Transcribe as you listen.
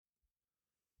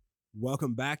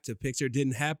Welcome back to Pixar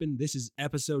Didn't Happen. This is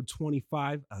episode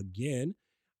 25 again.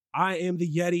 I am the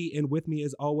Yeti, and with me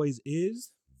as always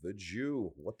is... The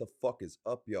Jew. What the fuck is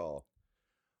up, y'all?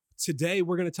 Today,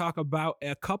 we're going to talk about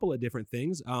a couple of different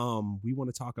things. We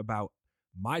want to talk about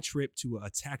my trip to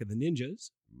Attack of the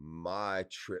Ninjas. My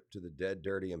trip to the Dead,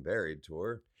 Dirty, and Buried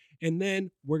tour. And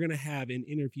then we're going to have an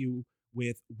interview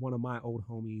with one of my old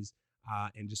homies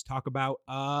and just talk about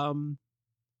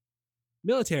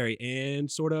military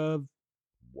and sort of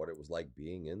what it was like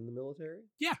being in the military.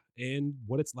 Yeah, and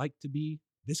what it's like to be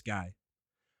this guy.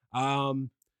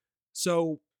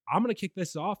 So I'm going to kick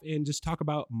this off and just talk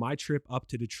about my trip up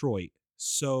to Detroit.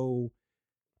 So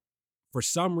for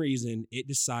some reason, it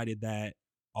decided that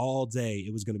all day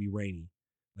it was going to be rainy.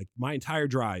 Like my entire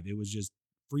drive, it was just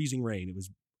freezing rain. It was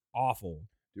awful.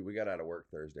 Dude, we got out of work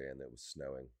Thursday and it was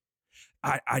snowing.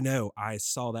 I know. I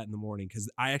saw that in the morning because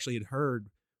I actually had heard,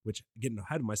 which getting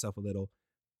ahead of myself a little,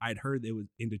 I'd heard it was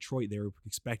in Detroit. They were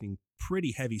expecting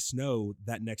pretty heavy snow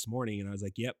that next morning. And I was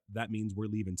like, yep, that means we're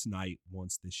leaving tonight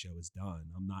once this show is done.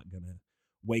 I'm not going to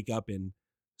wake up in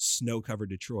snow-covered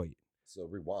Detroit. So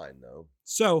rewind, though.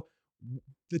 So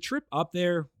the trip up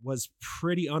there was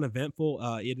pretty uneventful.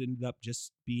 It ended up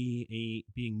just being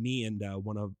me and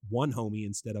one homie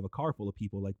instead of a car full of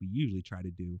people like we usually try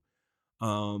to do.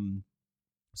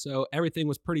 So everything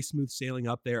was pretty smooth sailing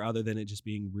up there other than it just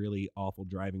being really awful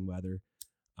driving weather.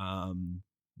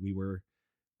 We were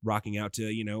rocking out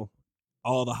to,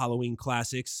 all the Halloween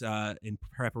classics in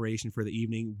preparation for the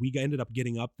evening. We ended up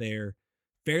getting up there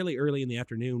fairly early in the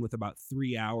afternoon with about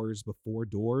 3 hours before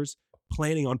doors,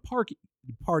 planning on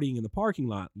partying in the parking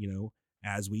lot,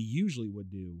 as we usually would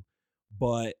do.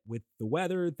 But with the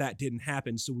weather, that didn't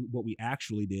happen. So what we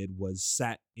actually did was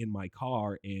sat in my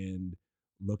car and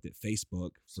looked at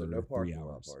Facebook for no 3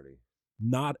 hours.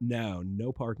 Lot party.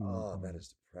 No parking lot. Oh, that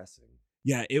is depressing.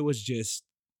 Yeah, it was just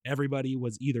everybody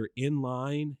was either in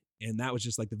line, and that was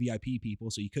just like the VIP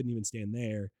people, so you couldn't even stand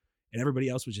there, and everybody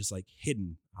else was just like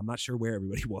hidden. I'm not sure where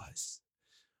everybody was.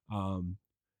 And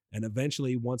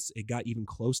eventually, once it got even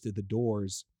close to the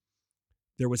doors,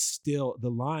 there was still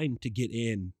the line to get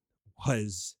in.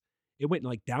 It went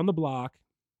like down the block,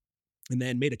 and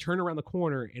then made a turn around the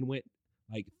corner and went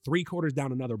like 3/4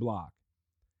 down another block,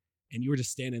 and you were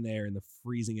just standing there in the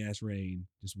freezing ass rain,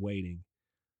 just waiting.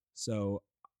 So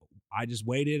I just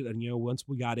waited, and once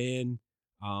we got in,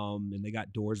 and they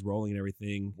got doors rolling and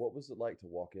everything. What was it like to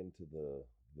walk into the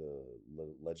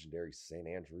legendary St.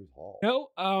 Andrews Hall? No,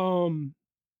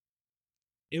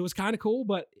 it was kind of cool,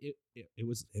 but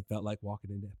it felt like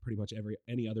walking into pretty much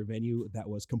any other venue that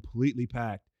was completely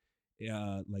packed.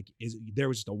 There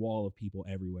was just a wall of people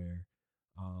everywhere.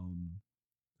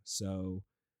 So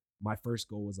my first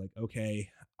goal was like, okay,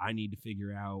 I need to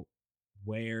figure out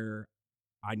where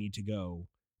I need to go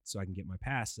so I can get my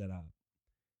pass set up.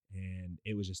 And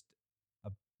it was just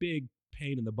a big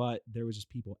pain in the butt. There was just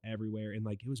people everywhere. And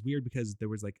it was weird because there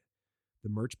was the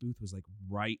merch booth was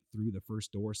right through the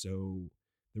first door. So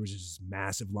there was just this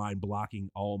massive line blocking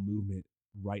all movement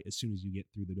right as soon as you get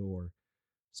through the door.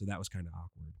 So that was kind of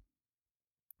awkward.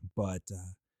 But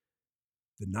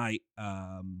the night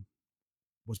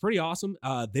was pretty awesome.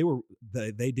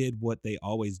 They did what they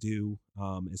always do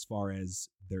as far as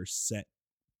their set,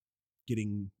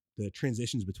 getting the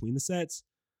transitions between the sets.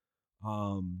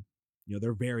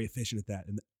 They're very efficient at that,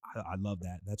 and I love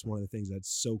that. That's one of the things that's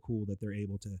so cool, that they're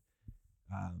able to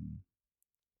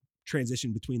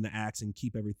transition between the acts and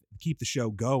keep the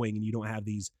show going, and you don't have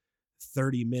these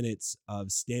 30 minutes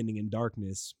of standing in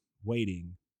darkness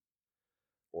waiting,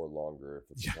 or longer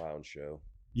if it's a clown show.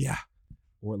 Yeah,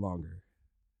 or longer.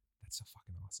 That's so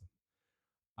fucking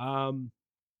awesome.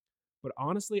 But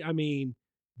honestly, I mean,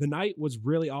 the night was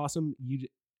really awesome.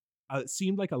 It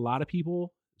seemed like a lot of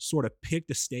people sort of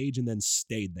picked a stage and then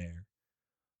stayed there.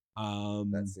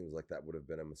 That seems like that would have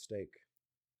been a mistake.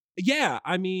 Yeah,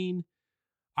 I mean,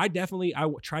 I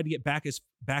tried to get back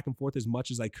and forth as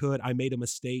much as I could. I made a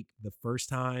mistake the first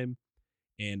time,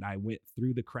 and I went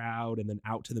through the crowd and then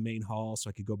out to the main hall so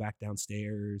I could go back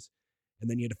downstairs. And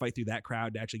then you had to fight through that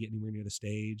crowd to actually get anywhere near the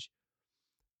stage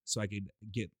so I could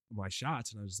get my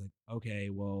shots. And I was just like, okay,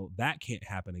 well, that can't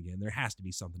happen again. There has to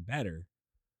be something better.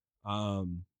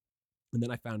 And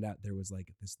then I found out there was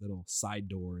this little side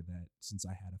door that, since I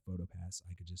had a photo pass,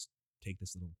 I could just take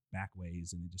this little back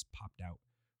ways, and it just popped out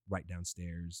right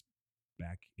downstairs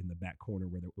back in the back corner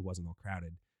where it wasn't all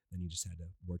crowded. Then you just had to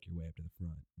work your way up to the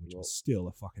front, which was still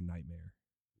a fucking nightmare.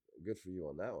 Good for you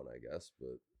on that one, I guess.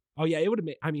 But oh yeah, it would have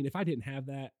made, I mean, if I didn't have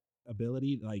that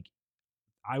ability,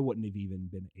 I wouldn't have even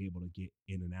been able to get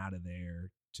in and out of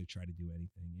there to try to do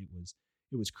anything.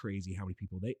 it was crazy how many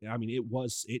people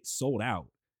it sold out,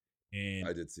 and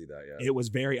I did see that. Yeah. it was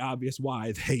very obvious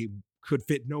why they could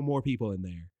fit no more people in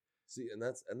there. See, and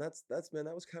that's man,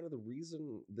 that was kind of the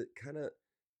reason that kind of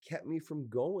kept me from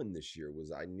going this year.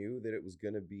 Was I knew that it was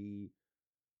going to be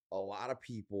a lot of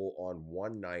people on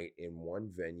one night in one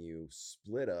venue,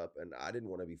 split up, and I didn't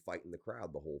want to be fighting the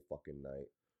crowd the whole fucking night.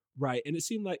 Right, and it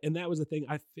seemed like, and that was the thing.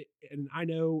 And I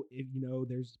know, if,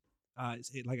 there's,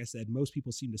 like I said, most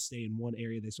people seem to stay in one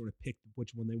area. They sort of picked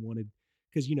which one they wanted,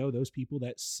 because those people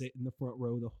that sit in the front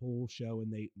row the whole show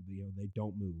and they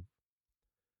don't move.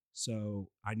 So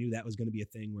I knew that was going to be a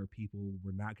thing where people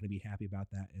were not going to be happy about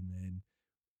that, and then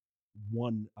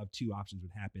one of two options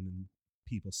would happen, and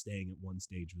people staying at one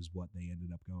stage was what they ended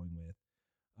up going with,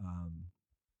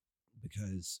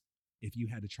 because if you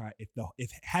had to try, if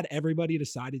had everybody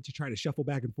decided to try to shuffle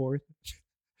back and forth,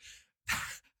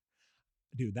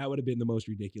 dude, that would have been the most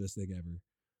ridiculous thing ever.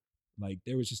 Like,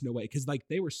 there was just no way, because like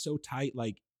they were so tight.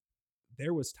 Like,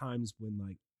 there was times when,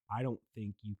 like, I don't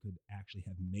think you could actually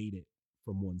have made it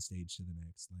from one stage to the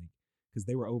next, like, because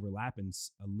they were overlapping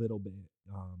a little bit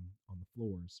on the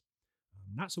floors.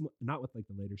 Not with like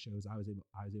the later shows. I was able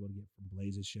to get from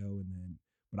Blaze's show, and then,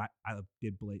 but I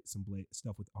did some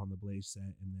stuff on the Blaze set,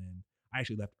 and then I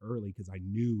actually left early because I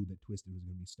knew that Twisted was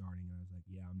going to be starting, and I was like,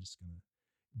 yeah, I'm just gonna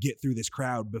get through this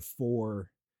crowd before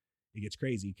it gets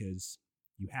crazy, because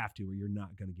you have to, or you're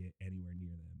not going to get anywhere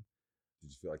near them.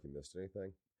 Did you feel like you missed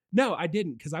anything? No, I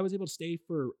didn't, because I was able to stay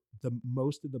for the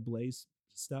most of the Blaze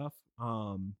stuff,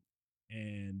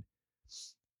 and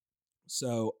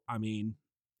so I mean,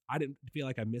 I didn't feel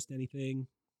like I missed anything.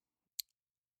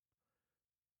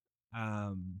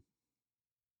 You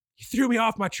threw me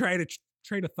off my train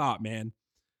of thought, man.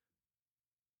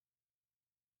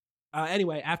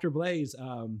 Anyway, after Blaze,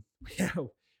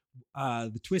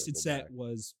 the Twisted set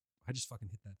was, I just fucking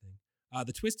hit that thing.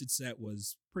 The Twisted set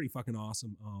was pretty fucking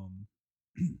awesome.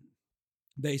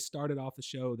 They started off the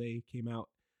show. They came out,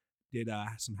 did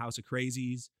some House of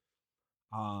Crazies,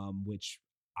 which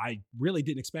I really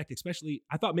didn't expect, especially,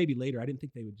 I thought maybe later. I didn't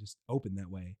think they would just open that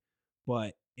way,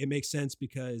 but it makes sense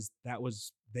because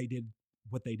they did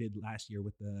what they did last year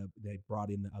with they brought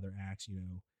in the other acts,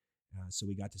 so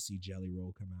we got to see Jelly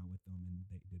Roll come out with them, and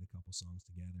they did a couple songs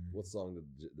together. What song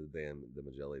did the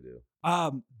Majelli do?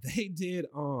 They did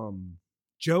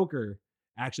Joker,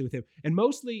 actually, with him, and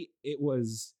mostly it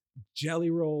was Jelly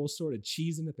Roll sort of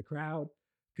cheesing at the crowd,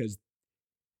 because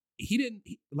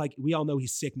like, we all know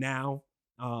he's sick now,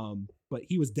 but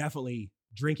he was definitely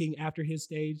drinking after his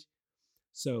stage,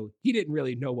 so he didn't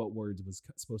really know what words was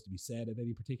supposed to be said at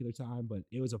any particular time. But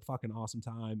it was a fucking awesome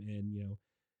time, and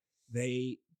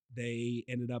they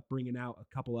ended up bringing out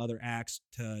a couple other acts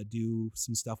to do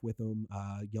some stuff with them.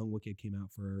 Young Wicked came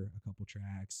out for a couple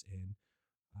tracks, and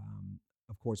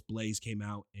of course Blaze came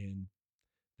out, and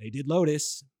they did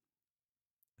Lotus,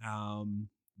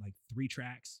 like 3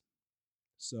 tracks.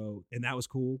 So, and that was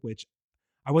cool, which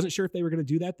I wasn't sure if they were going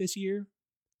to do that this year,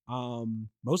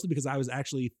 mostly because I was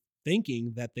actually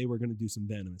thinking that they were going to do some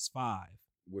Venomous 5,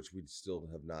 which we still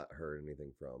have not heard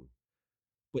anything from.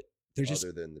 They're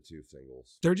other than the 2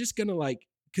 singles. They're just gonna, like,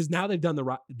 because now they've done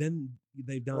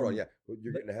they've done. Oh yeah,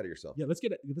 you're getting ahead of yourself. Yeah, let's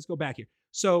go back here.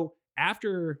 So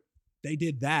after they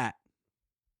did that,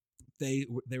 they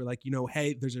were like,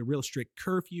 hey, there's a real strict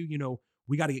curfew.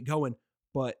 We got to get going,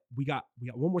 but we got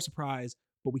one more surprise.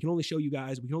 But we can only show you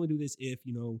guys. We can only do this if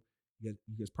you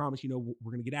guys promise.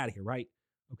 We're gonna get out of here, right?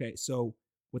 Okay. So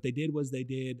what they did was they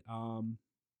did. I want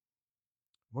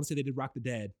to say they did Rock the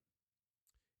Dead,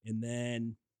 and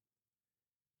then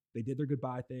they did their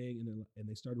goodbye thing, and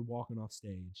they started walking off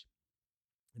stage.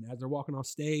 And as they're walking off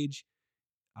stage,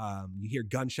 you hear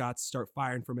gunshots start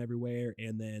firing from everywhere,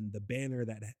 and then the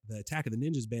Attack of the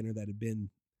Ninjas banner that had been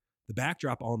the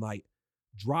backdrop all night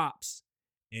drops,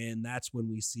 and that's when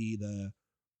we see the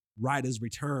Riders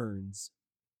Returns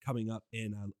coming up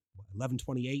in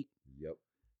 11:28. Yep.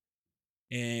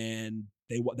 And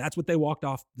that's what they walked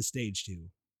off the stage to,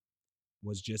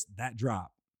 was just that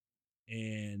drop.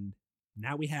 And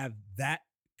now we have that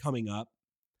coming up.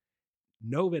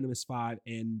 No Venomous 5,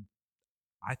 and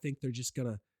I think they're just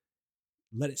gonna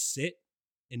let it sit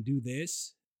and do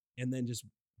this, and then just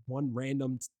some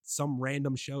random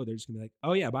show, they're just gonna be like,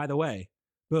 oh yeah, by the way,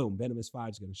 boom, Venomous 5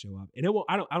 is gonna show up. And it won't.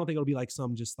 I don't think it'll be like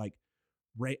some just like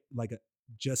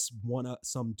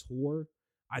some tour.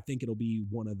 I think it'll be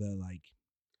one of the like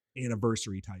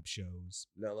anniversary type shows.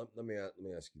 Now let me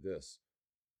ask you this.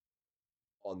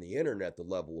 On the internet, the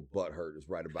level of butthurt is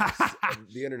right about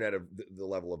the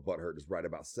level of butthurt is right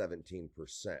about 17%.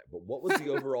 But what was the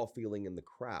overall feeling in the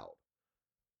crowd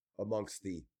amongst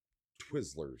the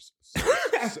Twizzlers,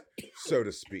 so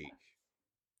to speak.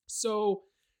 So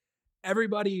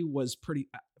everybody was pretty,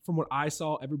 from what I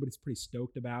saw, everybody's pretty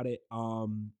stoked about it.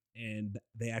 And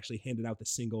they actually handed out the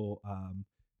single,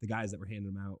 the guys that were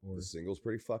handing them out, or The single's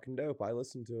pretty fucking dope. I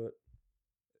listened to it.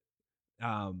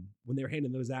 when they were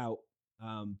handing those out,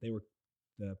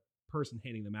 the person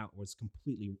handing them out was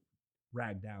completely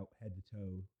ragged out head to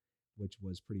toe, which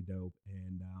was pretty dope.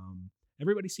 And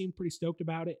everybody seemed pretty stoked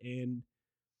about it. And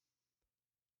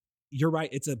you're right,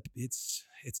 it's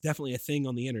definitely a thing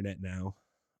on the internet now.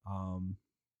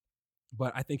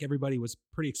 But I think everybody was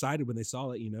pretty excited when they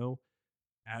saw it.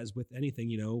 As with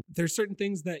anything, there's certain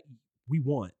things that we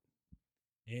want,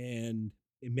 and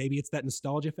maybe it's that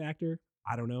nostalgia factor.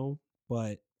 I don't know,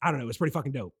 but I don't know. It was pretty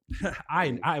fucking dope.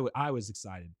 I was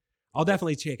excited. I'll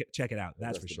definitely check it out.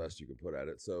 That's for the sure. best you can put at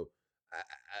it. So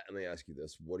let me ask you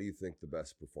this: what do you think the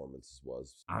best performance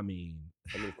was? I mean,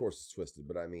 of course it's Twisted,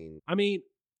 but I mean,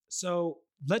 so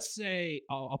let's say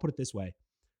I'll put it this way: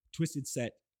 Twisted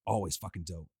set always fucking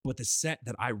dope, but the set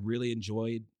that I really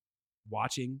enjoyed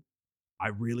watching, I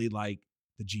really like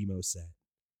the Gmo set,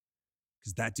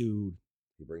 because that dude,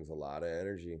 he brings a lot of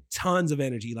energy, tons of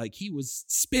energy. Like, he was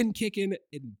spin kicking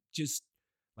and just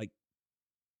like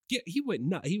he went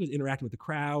nuts. He was interacting with the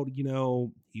crowd.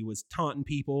 He was taunting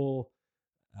people.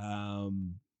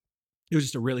 It was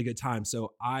just a really good time.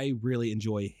 So I really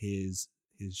enjoy his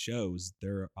shows.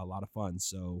 They're a lot of fun.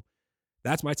 So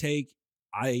that's my take.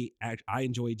 I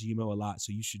enjoy Gmo a lot.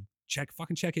 So you should check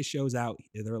his shows out.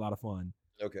 They're a lot of fun.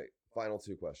 Okay, final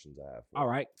two questions I have. All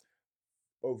right.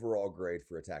 Overall grade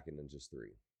for Attacking Ninjas 3.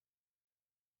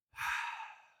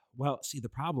 Well, see, the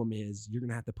problem is you're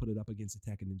gonna have to put it up against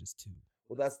Attacking Ninjas 2.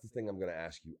 Well, that's the thing I'm going to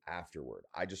ask you afterward.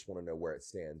 I just want to know where it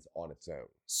stands on its own.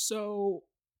 So,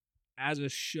 as a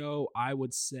show, I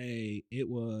would say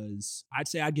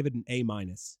I'd give it an A-.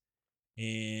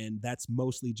 And that's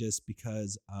mostly just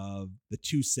because of the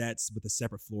two sets with the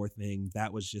separate floor thing.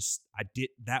 That was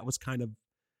kind of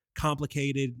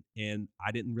complicated, and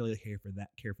I didn't really care for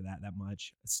that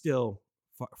much. Still,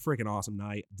 freaking awesome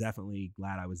night. Definitely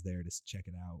glad I was there to check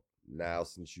it out. Now,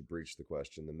 since you breached the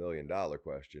question, the $1 million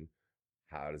question,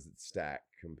 how does it stack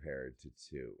compared to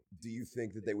 2? Do you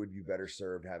think that they would be better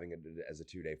served having it as a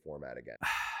 2-day format again?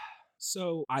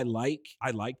 So I like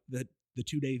the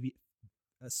 2-day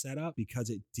setup, because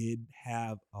it did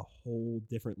have a whole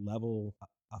different level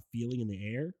of feeling in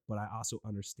the air, but I also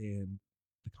understand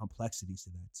the complexities to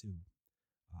that too.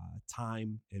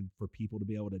 Time, and for people to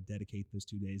be able to dedicate those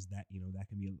 2 days, that that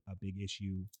can be a big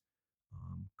issue.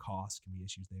 Cost can be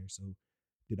issues there. So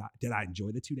did I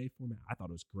enjoy the 2-day format? I thought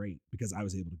it was great because I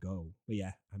was able to go. But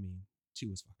yeah, 2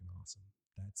 was fucking awesome.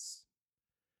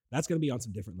 That's going to be on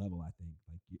some different level, I think.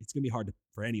 Like, it's going to be hard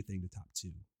for anything to top 2.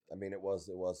 It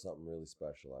was something really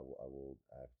special. I will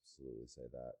absolutely say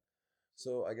that.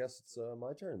 So I guess it's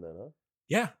my turn then, huh?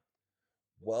 Yeah.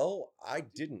 Well, I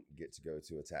didn't get to go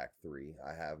to Attack 3.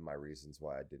 I have my reasons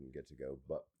why I didn't get to go,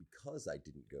 but because I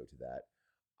didn't go to that,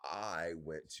 I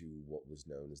went to what was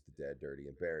known as the Dead, Dirty,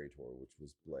 and Buried tour, which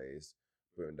was Blaze,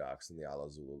 Boondocks, and the Ala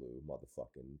Zululu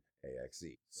motherfucking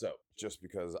AXE. So, just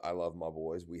because I love my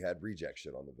boys, we had reject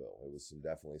shit on the bill. It was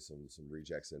definitely some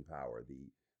rejects in power.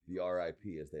 The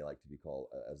RIP, as they like to be called,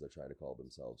 as they're trying to call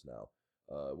themselves now.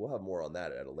 We'll have more on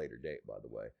that at a later date, by the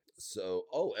way. So,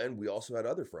 and we also had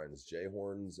other friends, Jay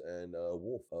Horns and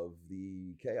Wolf of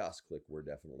the Chaos Clique. We're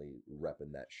definitely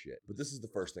repping that shit. But this is the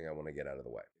first thing I want to get out of the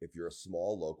way. If you're a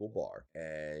small local bar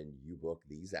and you book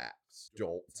these acts,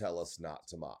 don't tell us not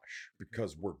to mosh,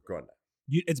 because we're gonna.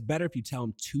 It's better if you tell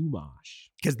them to mosh,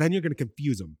 because then you're going to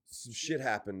confuse them. Some shit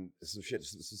happened.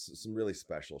 Some really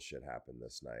special shit happened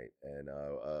this night, and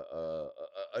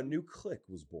a new clique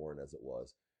was born, as it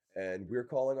was. And we're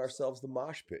calling ourselves the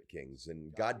Mosh Pit Kings.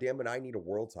 And goddamn it, I need a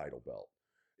world title belt.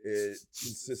 It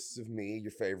consists of me,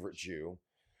 your favorite Jew,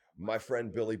 my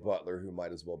friend Billy Butler, who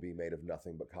might as well be made of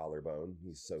nothing but collarbone.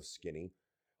 He's so skinny.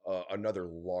 Another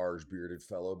large bearded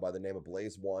fellow by the name of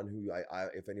Blaze One, who I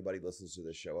if anybody listens to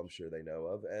this show, I'm sure they know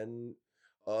of. And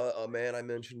a man I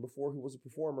mentioned before who was a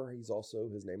performer. His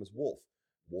name is Wolf.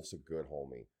 Wolf's a good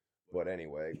homie. But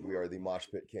anyway, we are the Mosh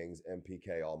Pit Kings,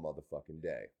 MPK all motherfucking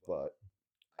day. But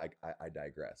I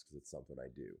digress, because it's something I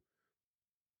do.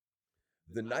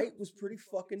 The night was pretty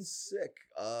fucking sick.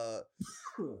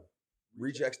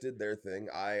 Rejects did their thing.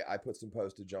 I put some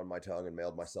postage on my tongue and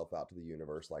mailed myself out to the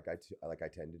universe, like I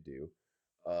tend to do.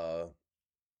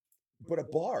 But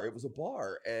it was a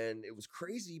bar, and it was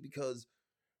crazy because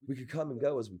we could come and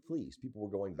go as we pleased. People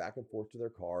were going back and forth to their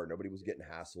car. Nobody was getting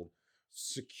hassled.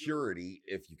 Security,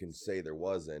 if you can say there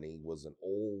was any, was an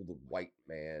old white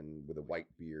man with a white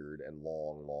beard and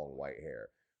long white hair.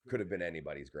 Could have been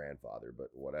anybody's grandfather, but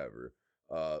whatever.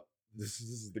 This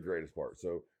is the greatest part.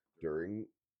 So during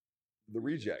the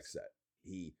reject set,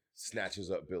 he snatches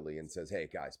up Billy and says, "Hey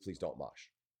guys, please don't mosh."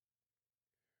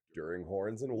 During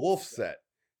Horns and Wolf set,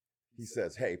 he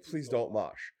says, "Hey, please don't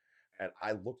mosh." And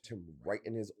I looked him right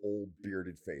in his old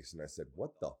bearded face and I said,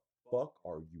 "What the fuck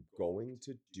are you going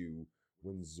to do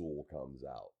when Zool comes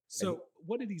out?" So And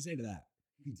what did he say to that?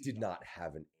 he did not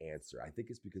have an answer. I think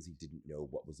it's because he didn't know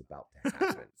what was about to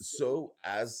happen. So,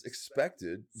 as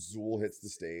expected, Zool hits the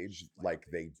stage like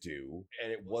they do.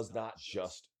 And it was not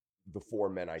just the four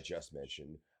men I just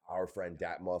mentioned. Our friend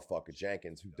Dat Motherfucker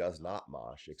Jenkins, who does not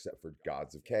mosh except for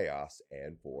Gods of Chaos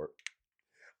and for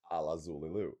a la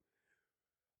Zoolilu.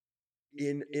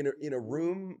 In a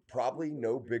room probably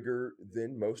no bigger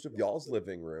than most of y'all's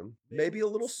living room, maybe a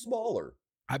little smaller.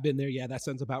 I've been there. Yeah, that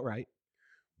sounds about right.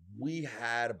 We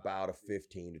had about a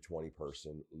 15 to 20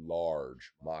 person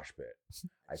large mosh pit.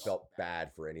 I felt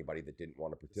bad for anybody that didn't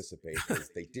want to participate because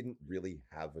they didn't really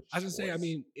have a choice. I was gonna say, I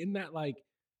mean, in that, like,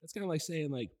 that's kind of like saying,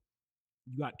 like,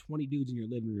 you got 20 dudes in your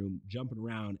living room jumping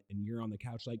around and you're on the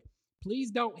couch like,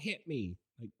 "Please don't hit me."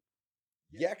 Like,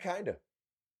 yeah, kind of.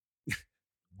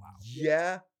 wow.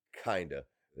 Yeah, kind of.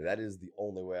 That is the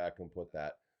only way I can put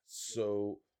that.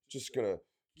 So just going to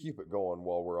keep it going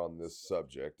while we're on this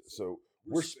subject. So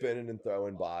we're spinning and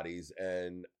throwing bodies,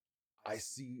 and I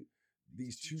see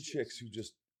these two chicks who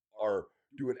just are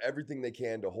doing everything they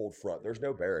can to hold front. There's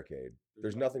no barricade.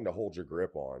 There's nothing to hold your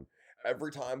grip on.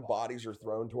 Every time bodies are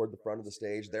thrown toward the front of the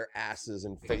stage, their asses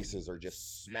and faces are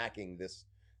just smacking this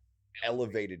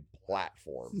elevated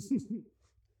platform.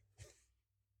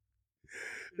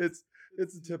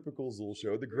 It's a typical Zool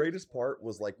show. The greatest part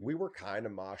was, like, we were kind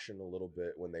of moshing a little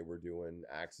bit when they were doing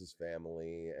Axe's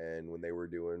Family and when they were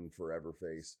doing Forever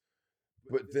Face.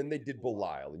 But then they did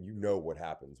Belial, and you know what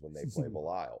happens when they play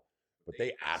Belial. But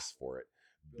they asked for it.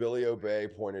 Billy Obey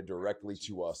pointed directly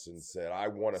to us and said, "I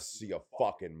want to see a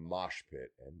fucking mosh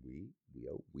pit." And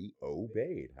we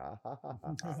obeyed. Ha ha ha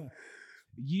ha.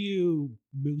 You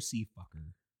moosey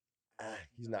fucker.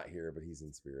 He's not here, but he's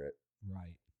in spirit.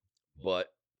 Right. But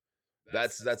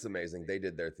that's amazing. They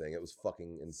did their thing. It was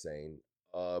fucking insane.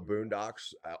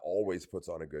 Boondocks always puts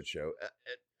on a good show.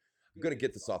 I'm gonna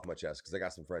get this off my chest because I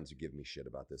got some friends who give me shit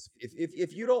about this.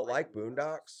 If you don't like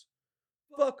Boondocks,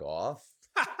 fuck off.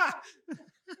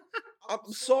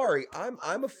 I'm sorry.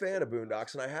 I'm a fan of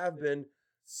Boondocks, and I have been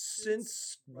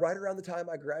since right around the time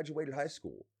I graduated high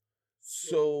school.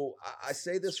 So I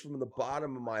say this from the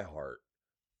bottom of my heart.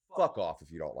 Fuck off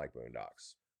if you don't like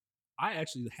Boondocks. I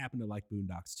actually happen to like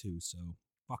Boondocks too, so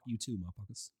fuck you too,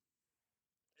 motherfuckers.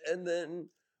 And then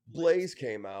Blaze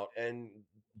came out, and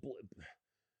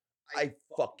I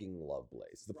fucking love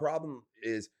Blaze. The problem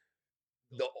is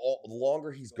the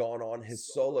longer he's gone on, his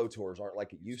solo tours aren't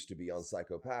like it used to be on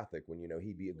Psychopathic when,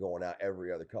 he'd be going out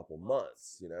every other couple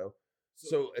months,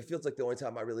 So it feels like the only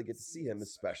time I really get to see him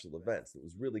is special events. It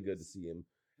was really good to see him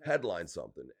headline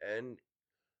something. And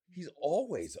he's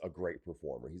always a great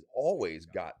performer. He's always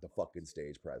got the fucking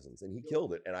stage presence, and he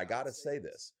killed it. And I gotta say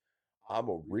this, I'm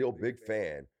a real big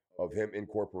fan of him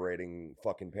incorporating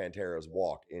fucking Pantera's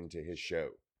Walk into his show.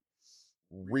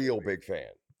 Real big fan.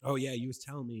 Oh yeah, you was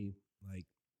telling me, like,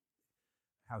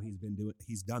 how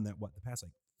he's done that, what, the past,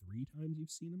 like, 3 times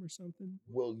you've seen him or something?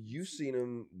 Well, you've seen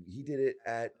him. He did it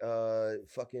at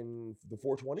fucking the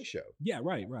 420 show. Yeah,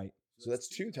 right. So that's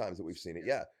 2 times that we've seen it.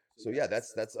 Yeah. So yeah,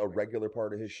 that's a regular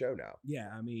part of his show now. Yeah,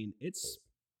 I mean, it's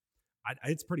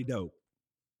pretty dope.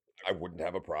 I wouldn't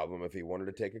have a problem if he wanted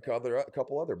to take a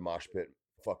couple other mosh pit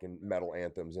fucking metal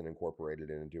anthems and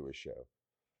incorporated it into his show.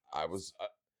 I was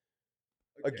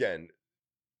again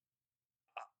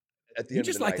at the you end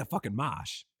just of the like night, to fucking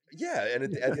mosh. Yeah, and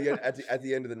at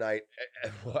the end of the night,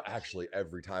 well, actually,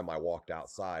 every time I walked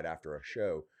outside after a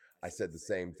show, I said the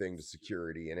same thing to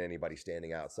security and anybody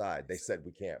standing outside. They said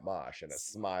we can't mosh, and I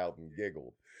smiled and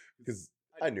giggled because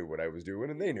I knew what I was doing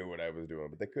and they knew what I was doing,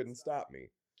 but they couldn't stop me.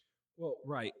 Well,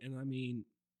 right, and I mean,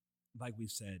 like we've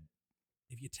said,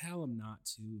 if you tell them not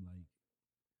to, like,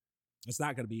 it's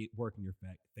not going to be work in your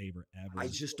favor ever. I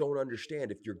just don't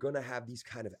understand if you're going to have these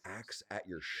kind of acts at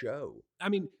your show. I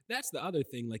mean, that's the other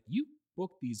thing. Like, you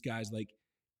book these guys. Like,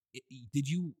 did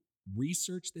you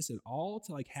research this at all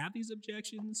to, like, have these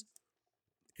objections?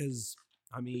 Because,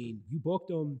 I mean, you booked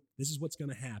them. This is what's going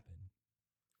to happen.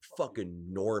 Fucking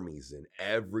normies in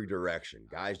every direction.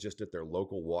 Guys just at their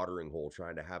local watering hole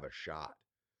trying to have a shot.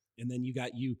 And then you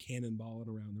got you cannonballing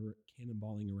around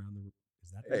the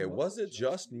Is that Hey, it wasn't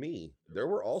just me. There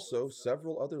were also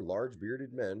several other large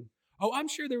bearded men. Oh, I'm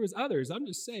sure there was others. I'm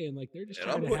just saying, like, they're just And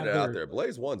trying I'm to putting have it out their, there.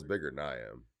 Blaze One's bigger than I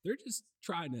am. they're just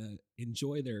trying to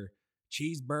enjoy their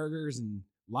cheeseburgers and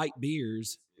light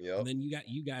beers. Yep. And then you got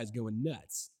you guys going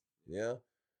nuts. Yeah.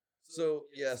 So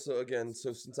yeah, so again,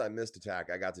 so since I missed Attack,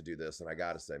 I got to do this, and I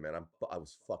gotta say, man, I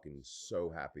was fucking so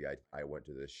happy I went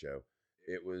to this show.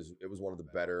 It was one of the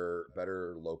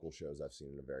better local shows I've seen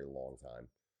in a very long time.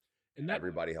 And that,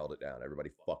 Everybody held it down.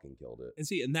 Everybody fucking killed it. and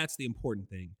see, and that's the important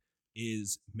thing,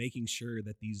 is making sure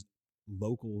that these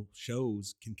local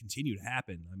shows can continue to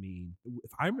happen. I mean,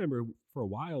 if I remember for a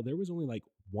while, there was only like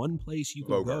one place you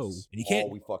could go, Bogarts. and you can't,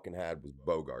 All we fucking had was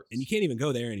Bogarts. and you can't even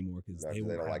go there anymore because No, 'cause they they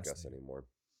don't won't like house us there. anymore.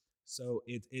 So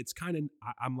it's kind of,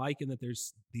 I'm liking that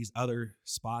there's these other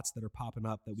spots that are popping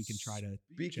up that we can try to.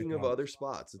 Speaking check of out. other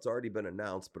spots, it's already been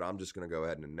announced, but I'm just going to go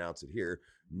ahead and announce it here.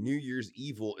 New Year's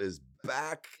Evil is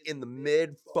back in the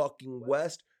mid fucking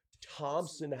West.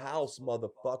 Thompson House,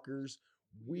 motherfuckers.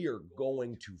 We are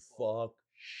going to fuck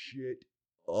shit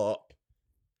up.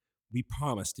 We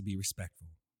promise to be respectful.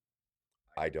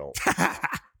 I don't.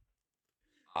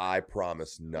 I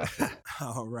promise nothing.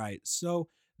 All right. So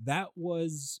that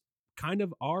was kind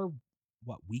of our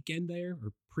weekend there,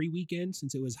 or pre-weekend,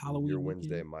 since it was Halloween. Your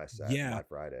weekend. Wednesday, my Saturday, Yeah. my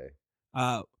Friday.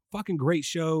 Fucking great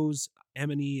shows.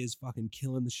 M&E is fucking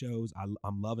killing the shows.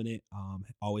 I'm loving it.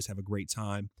 Always have a great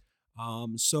time.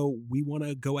 So we want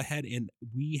to go ahead, and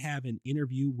we have an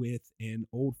interview with an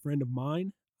old friend of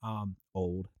mine.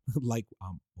 Old, like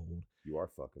I'm old. You are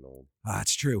fucking old.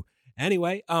 It's true.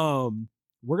 Anyway,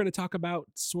 we're going to talk about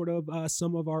sort of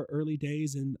some of our early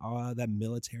days and that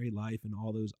military life and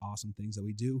all those awesome things that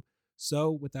we do.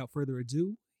 So without further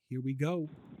ado, here we go.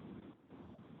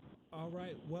 All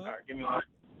right. Well, All right, give me one.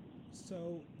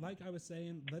 so like I was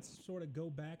saying, let's sort of go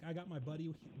back. I got my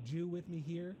buddy Jew with me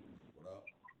here. What up?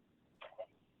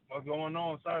 What's going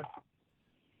on, sir?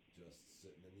 Just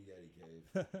sitting in the Yeti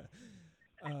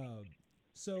cave.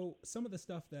 So some of the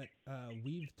stuff that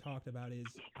we've talked about is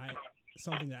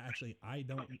something that actually I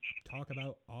don't talk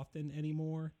about often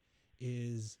anymore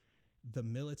is the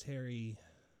military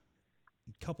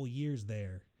couple years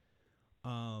there.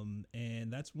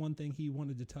 And that's one thing he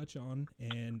wanted to touch on,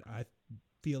 and I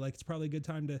feel like it's probably a good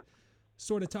time to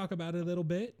sort of talk about it a little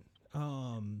bit.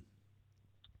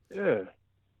 Yeah.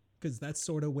 Because that's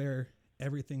sort of where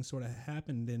everything sort of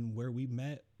happened, and where we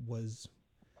met was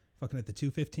fucking at the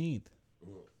 215th.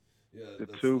 Yeah, The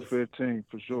 215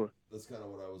 for sure. That's kind of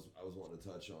what I was wanting to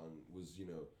touch on was, you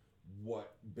know,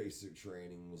 what basic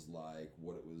training was like,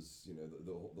 what it was, you know,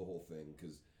 the whole thing,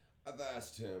 because I've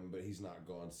asked him, but he's not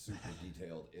gone super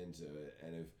detailed into it,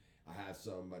 and if I have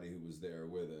somebody who was there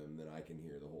with him, then I can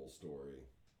hear the whole story.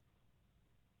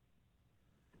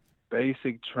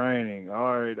 Basic training.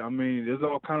 All right. I mean, there's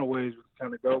all kind of ways we can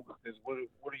kind of go with this. What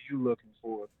are you looking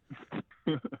for?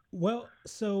 Well,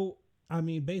 so I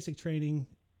mean, basic training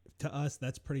to us,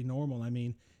 that's pretty normal. I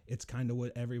mean, it's kind of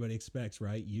what everybody expects,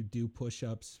 right? You do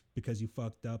push-ups because you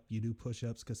fucked up. You do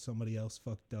push-ups because somebody else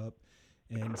fucked up.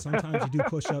 And sometimes you do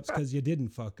push-ups because you didn't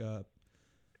fuck up.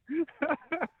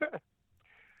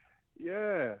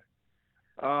 Yeah.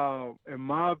 In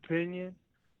my opinion,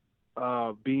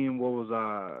 being, what was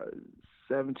I,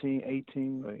 17,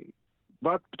 18, like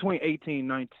about between 18 and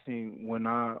 19 when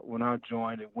I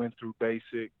joined and went through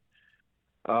basic.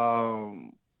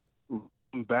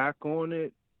 Back on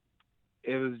it,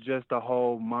 it was just a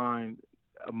whole mind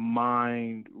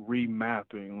remapping.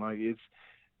 Like,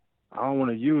 I don't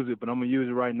want to use it, but I'm gonna use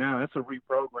it right now. It's a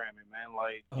reprogramming, man.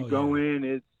 Like, you go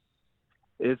in,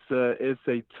 it's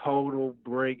a total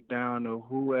breakdown of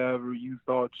whoever you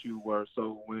thought you were.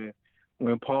 So when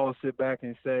Paul sit back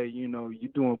and say, you know,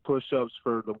 you're doing push-ups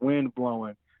for the wind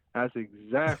blowing, that's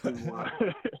exactly why.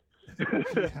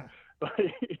 Yeah.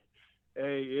 Like,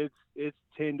 hey, it's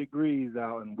 10 degrees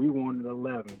out and we wanted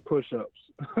 11 push-ups.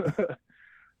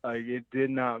 Like, it did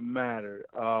not matter.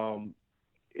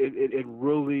 It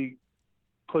really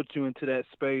put you into that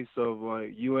space of,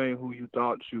 like, you ain't who you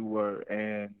thought you were,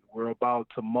 and we're about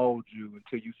to mold you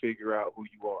until you figure out who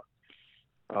you are.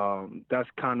 That's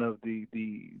kind of the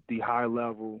high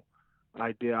level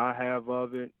idea I have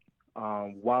of it.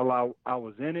 While I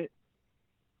was in it,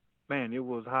 man, it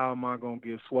was, how am I going to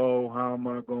get swole? How am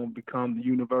I going to become the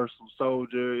universal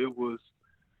soldier? It was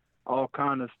all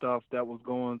kind of stuff that was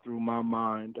going through my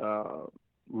mind,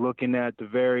 looking at the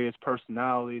various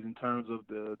personalities in terms of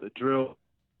the drill,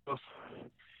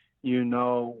 you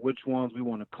know, which ones we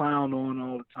want to clown on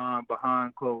all the time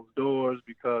behind closed doors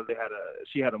because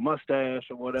she had a mustache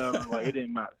or whatever. Like, it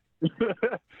didn't matter.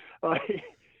 Like,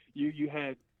 you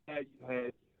had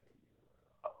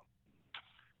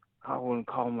I wouldn't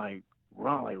call them like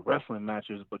wrestling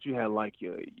matches, but you had like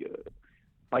your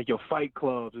fight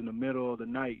clubs in the middle of the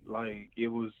night. Like it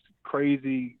was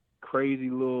crazy, crazy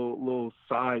little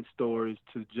side stories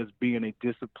to just being a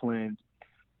disciplined,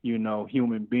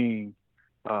 human being.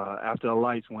 After the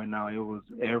lights went out, it was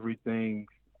everything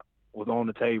was on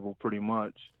the table pretty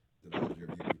much. Did either of you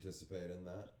participate in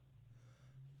that?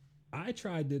 I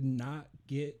tried to not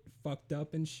get fucked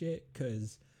up and shit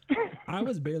because I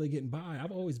was barely getting by.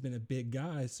 I've always been a big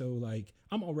guy, so like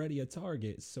I'm already a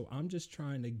target. So I'm just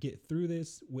trying to get through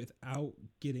this without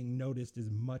getting noticed as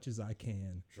much as I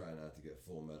can. Try not to get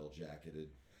Full Metal jacketed.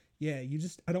 Yeah,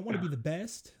 I don't want to be the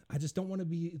best. I just don't want to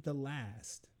be the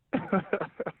last.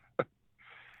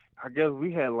 I guess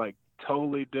we had like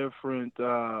totally different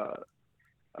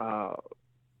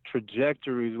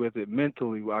trajectories with it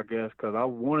mentally, I guess, because I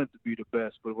wanted to be the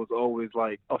best, but it was always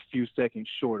like a few seconds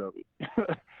short of it.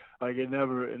 Like it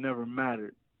never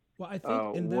mattered. Well, I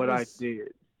think and what I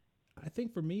did. I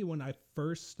think for me, when I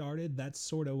first started, that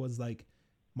sort of was like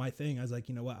my thing. I was like,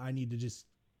 you know what, I need to just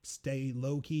stay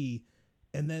low key.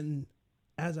 And then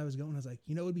as I was going, I was like,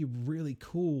 it would be really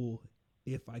cool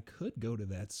if I could go to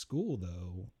that school,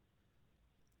 though.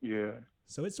 Yeah.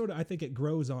 So it's sort of, I think it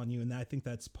grows on you. And I think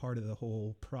that's part of the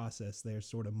whole process there,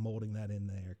 sort of molding that in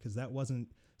there. Because that wasn't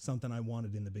something I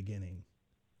wanted in the beginning.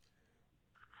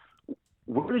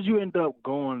 Where did you end up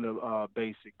going to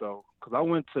basic, though? Because I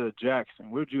went to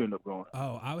Jackson. Where did you end up going?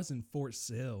 Oh, I was in Fort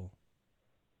Sill.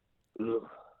 Ugh.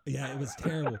 Yeah, it was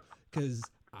terrible because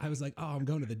I was like, oh, I'm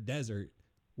going to the desert.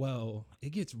 Well, it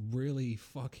gets really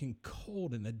fucking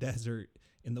cold in the desert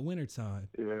in the wintertime.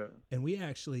 Yeah. And we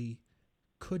actually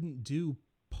couldn't do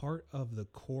part of the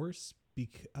course, the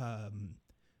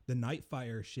night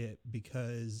fire shit,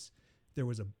 because there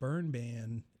was a burn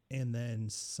ban, and then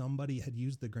somebody had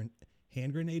used the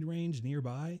hand grenade range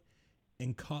nearby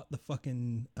and caught the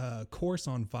fucking course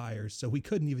on fire, so we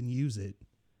couldn't even use it.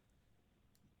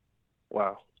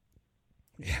 Wow.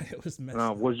 Yeah, it was messed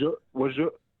up.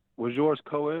 Was yours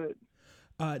co-ed?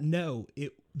 No,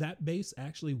 that base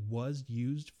actually was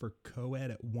used for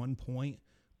co-ed at one point,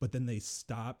 but then they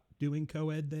stopped doing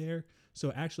co-ed there.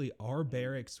 So actually our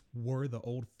barracks were the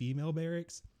old female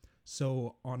barracks.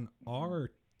 So on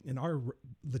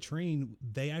the train,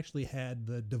 they actually had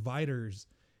the dividers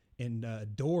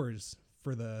and doors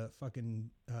for the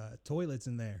fucking toilets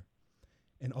in there.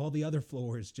 And all the other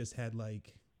floors just had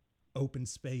like open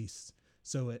space.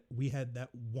 So we had that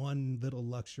one little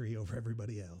luxury over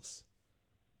everybody else.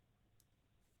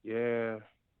 Yeah.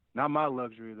 Not my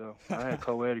luxury, though. I had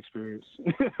co-ed experience.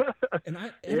 And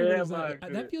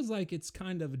that feels like it's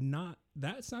kind of not,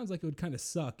 that sounds like it would kind of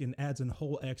suck and adds a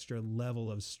whole extra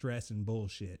level of stress and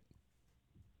bullshit.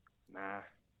 Nah.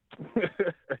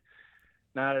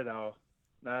 Not at all.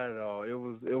 Not at all. It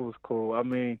was cool. I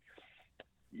mean,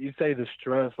 you say the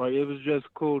stress, like it was just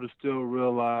cool to still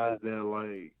realize that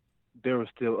like there were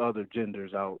still other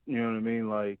genders out. You know what I mean?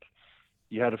 Like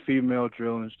you had a female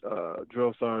drill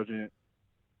sergeant,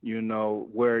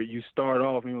 where you start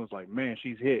off and it was like, man,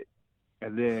 she's hit.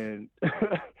 And then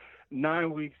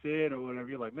 9 weeks in or whatever,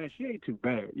 you're like, man, she ain't too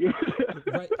bad.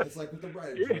 Right. It's like with the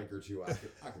right drink or two, I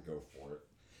could go for it.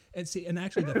 And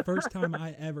actually the first time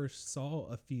I ever saw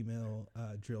a female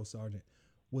drill sergeant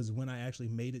was when I actually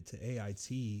made it to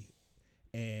AIT,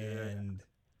 and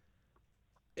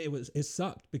it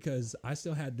sucked because I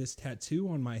still had this tattoo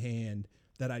on my hand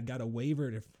that I'd got a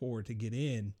waiver for to get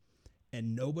in,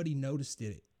 and nobody noticed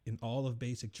it in all of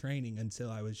basic training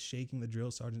until I was shaking the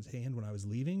drill sergeant's hand when I was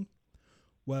leaving.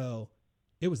 Well,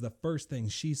 it was the first thing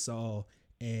she saw,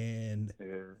 and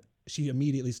she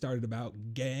immediately started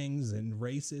about gangs and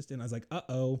racist, and I was like, I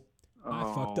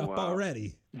fucked up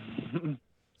already.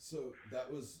 So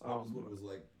that was what it was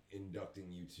like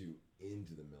inducting you two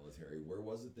into the military. Where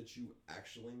was it that you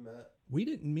actually met? We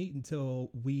didn't meet until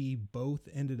we both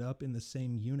ended up in the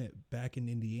same unit back in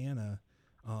Indiana,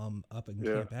 up in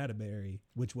Camp Atterbury,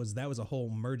 that was a whole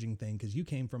merging thing because you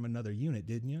came from another unit,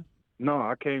 didn't you? No,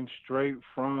 I came straight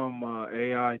from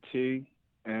AIT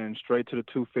and straight to the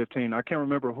 215. I can't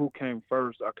remember who came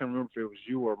first. I can't remember if it was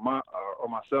you or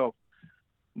myself,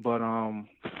 but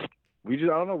we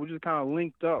just kind of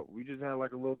linked up. We just had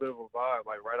like a little bit of a vibe,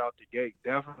 like right out the gate.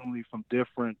 Definitely from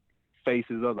different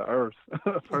faces of the earth,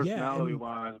 personality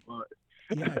wise. But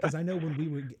yeah, because I know when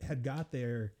we had got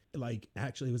there, like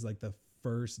actually it was like the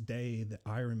first day that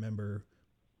I remember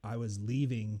I was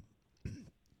leaving,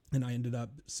 and I ended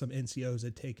up, some NCOs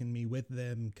had taken me with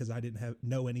them because I didn't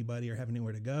know anybody or have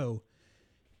anywhere to go,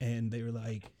 and they were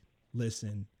like,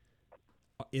 "Listen,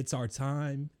 it's our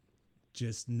time.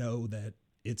 Just know that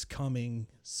it's coming,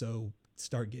 so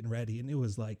start getting ready. And it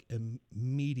was like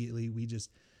immediately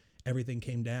everything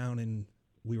came down and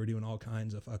we were doing all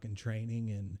kinds of fucking training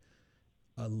and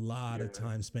a lot of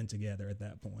time spent together at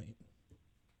that point.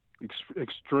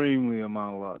 Extremely a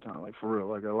lot of time, like for real,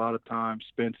 like a lot of time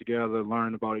spent together,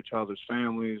 learning about each other's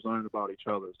families, learning about each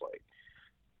other's like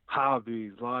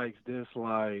hobbies, likes,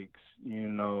 dislikes,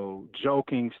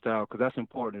 joking style, because that's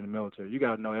important in the military. You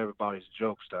got to know everybody's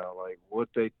joke style, like what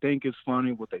they think is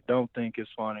funny, what they don't think is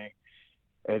funny,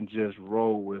 and just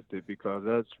roll with it, because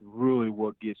that's really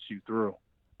what gets you through.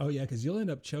 Oh yeah, because you'll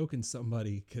end up choking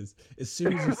somebody, because as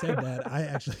soon as you said that, I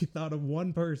actually thought of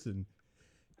one person.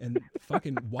 And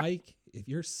fucking Wyke, if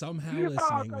you're somehow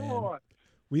listening, man,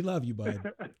 we love you,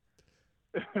 bud.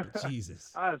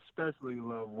 Jesus. I especially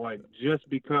love Wyke just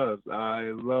because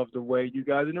I love the way you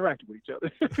guys interact with each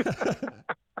other.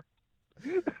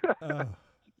 Oh,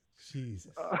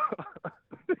 Jesus.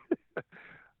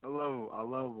 I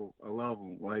love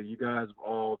them. Like, you guys have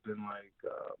all been like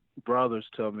brothers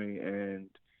to me, and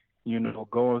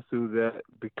going through that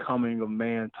becoming a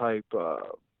man type.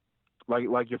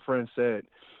 Like your friend said,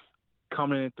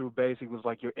 coming in through basic was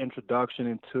like your introduction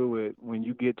into it. When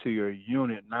you get to your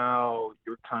unit, now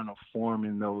you're kind of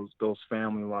forming those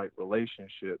family-like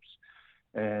relationships.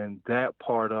 And that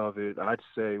part of it, I'd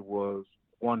say, was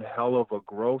one hell of a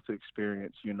growth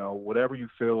experience. Whatever you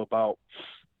feel about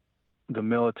the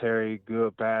military,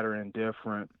 good, bad, or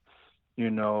indifferent,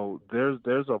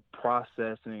 there's a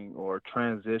processing or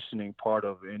transitioning part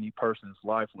of any person's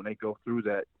life when they go through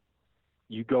that.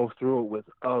 You go through it with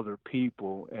other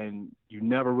people, and you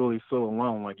never really feel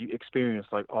alone. Like, you experience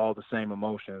like all the same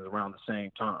emotions around the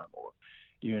same time, or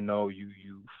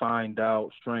you find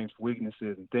out strengths,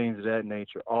 weaknesses, and things of that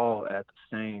nature all at the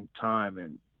same time,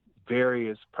 and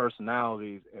various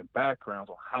personalities and backgrounds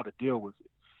on how to deal with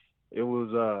it. It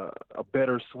was a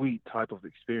bittersweet type of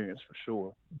experience for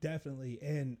sure. Definitely,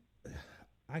 and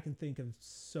I can think of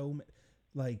so many,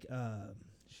 like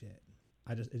shit.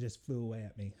 It just flew away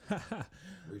at me.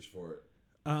 Reach for it.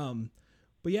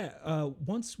 But yeah,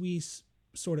 once we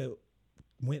sort of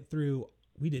went through,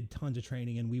 we did tons of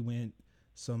training, and we went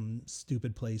some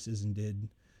stupid places and did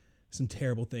some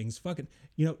terrible things. Fucking,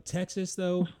 Texas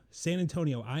though, San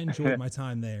Antonio, I enjoyed my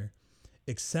time there,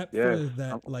 except for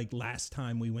that like last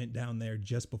time we went down there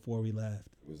just before we left.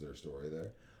 Was there a story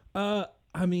there?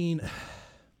 I mean,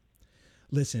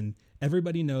 listen,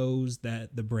 everybody knows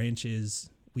that the branches,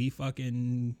 we poke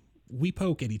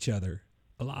at each other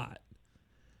a lot.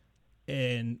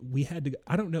 And we had to,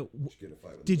 I don't know.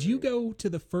 Did you go to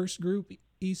the first group,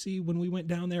 EC, when we went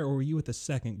down there, or were you with the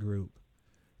second group?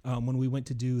 When we went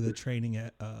to do the training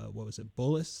at, what was it,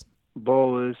 Bullis?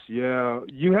 Bullis, yeah.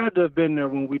 You had to have been there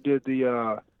when we did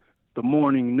the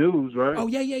morning news, right? Oh,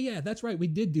 yeah. That's right. We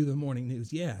did do the morning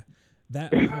news. Yeah.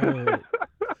 That whole...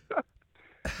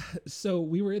 So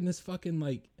we were in this fucking,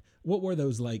 like, what were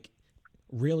those, like,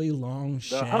 really long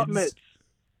sheds?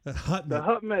 The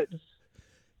hut mitts.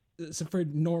 So for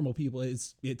normal people,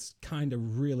 it's kind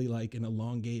of really like an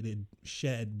elongated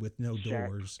shed with no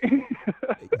doors.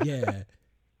 Yeah.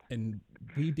 And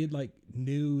we did like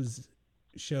news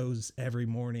shows every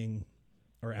morning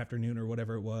or afternoon or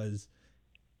whatever it was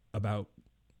about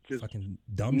just fucking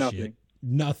dumb shit.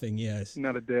 Nothing, yes.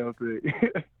 Not a damn thing.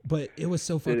 But it was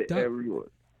so fucked up.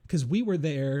 Because we were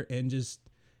there and just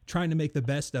trying to make the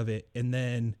best of it, and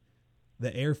then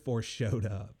the Air Force showed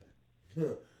up.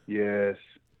 Yes.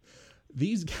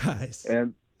 These guys.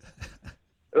 And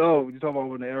you talking about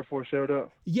when the Air Force showed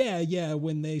up? Yeah,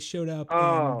 when they showed up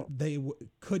and they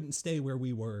couldn't stay where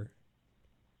we were.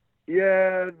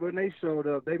 Yeah, when they showed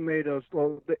up, they made us.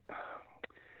 Well,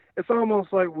 it's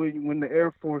almost like when the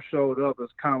Air Force showed up,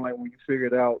 it's kind of like when you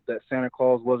figured out that Santa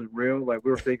Claus wasn't real. Like,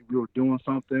 we were thinking we were doing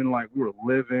something, like we were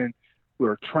living, we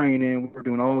were training, we were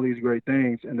doing all these great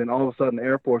things, and then all of a sudden the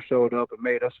Air Force showed up and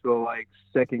made us feel like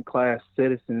second-class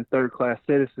citizens, third-class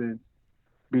citizens,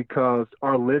 because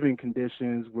our living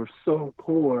conditions were so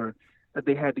poor that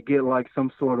they had to get like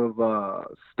some sort of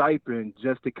stipend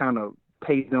just to kind of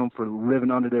pay them for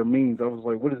living under their means. I was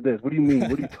like, what is this? What do you mean?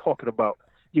 What are you talking about?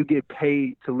 You get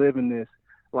paid to live in this.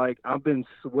 Like, I've been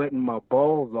sweating my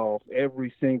balls off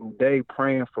every single day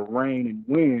praying for rain and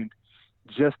wind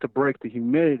just to break the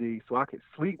humidity so I could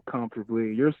sleep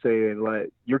comfortably. You're saying,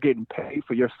 like, you're getting paid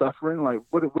for your suffering? Like,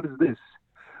 what is this?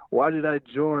 Why did I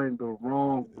join the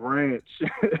wrong branch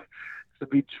to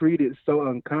be treated so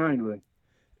unkindly?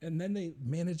 And then they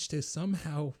managed to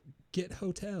somehow get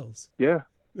hotels. Yeah.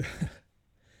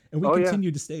 And we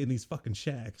continued to stay in these fucking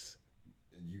shacks.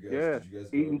 And you guys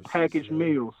eating packaged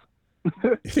meals.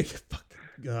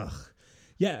 Ugh.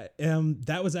 Yeah,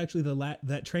 that was actually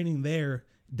that training there.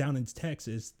 down in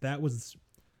Texas, that was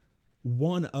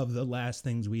one of the last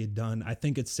things we had done. I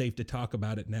think it's safe to talk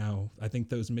about it now. I think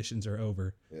those missions are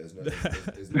over. Yeah, is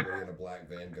nobody in a black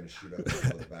van going to shoot up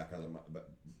with the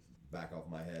back off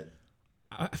my head?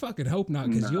 I fucking hope not,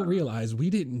 because you'll realize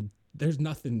there's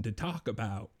nothing to talk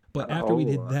about. But after we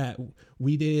did that,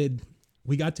 we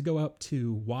got to go up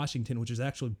to Washington, which is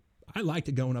actually, I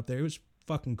liked going up there. It was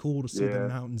fucking cool to see the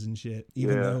mountains and shit,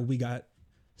 even though we got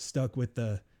stuck with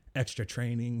the extra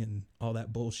training and all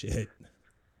that bullshit.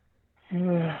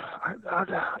 Yeah,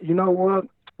 you know what?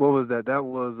 What was that? That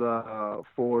was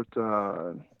Fort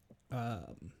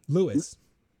Lewis.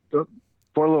 Fort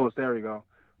Lewis. There we go.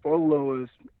 Fort Lewis.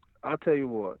 I'll tell you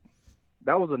what.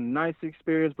 That was a nice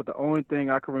experience, but the only thing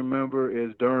I can remember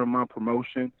is during my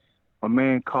promotion, a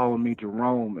man calling me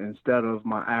Jerome instead of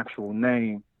my actual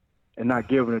name, and not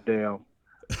giving a damn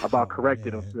about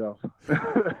correcting himself.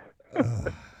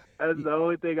 That's the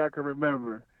only thing I can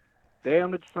remember.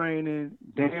 Damn the training,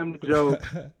 damn the joke,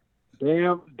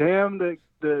 damn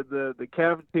the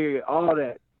cafeteria, all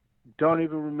that. Don't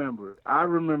even remember. I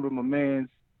remember my man's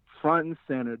front and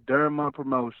center during my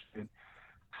promotion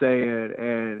saying,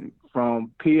 and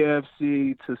from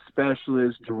PFC to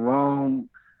specialist, Jerome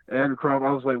Abercrombie.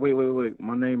 I was like, wait.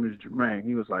 My name is Jermaine.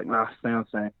 He was like, nah, sound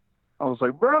same. I was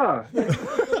like, bruh.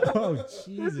 Oh,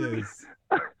 Jesus.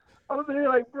 I was there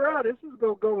like, bro, this is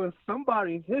going to go in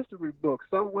somebody's history book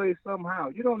some way, somehow.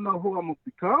 You don't know who I'm going to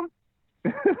become?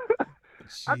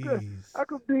 I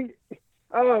could be,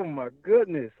 oh my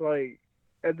goodness. Like,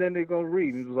 and then they're going to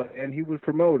read. He was like, and he was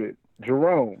promoted.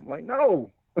 Jerome. Like,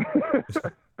 no.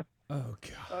 Oh,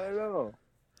 God. I know.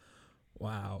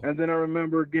 Wow. And then I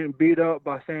remember getting beat up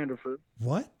by Sanderford.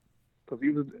 What? Because he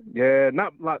was,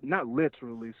 not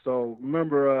literally. So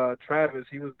remember Travis,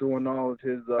 he was doing all of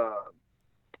his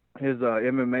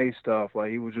MMA stuff.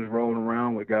 Like, he was just rolling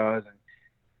around with guys, and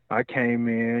I came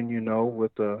in,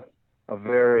 with a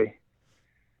very,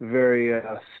 very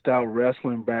stout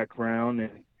wrestling background,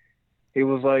 and he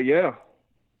was like, yeah,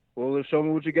 well, let's show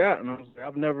me what you got. And I was like,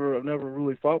 I've never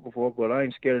really fought before, but I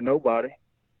ain't scared of nobody.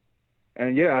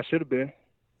 And yeah, I should have been.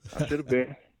 I should have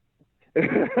been.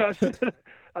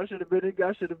 I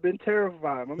should have been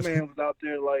terrified. My man was out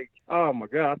there like, oh my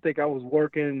God, I think I was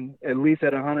working at least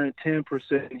at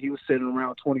 110%. He was sitting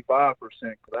around 25%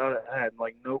 because I had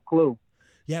like no clue.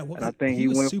 Yeah, well, and I think he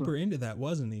was super into that,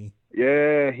 wasn't he?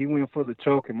 Yeah, he went for the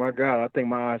choke, and my God, I think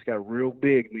my eyes got real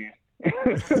big then.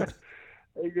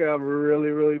 They got really,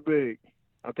 really big.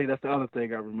 I think that's the other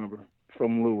thing I remember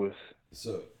from Lewis.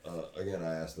 So, again,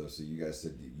 I asked though, so you guys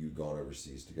said you'd gone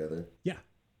overseas together? Yeah.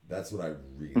 That's what I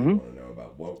really want to know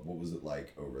about. What was it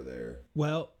like over there?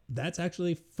 Well, that's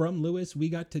actually from Lewis. We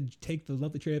got to take the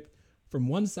lovely trip from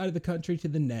one side of the country to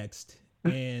the next.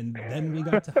 And then we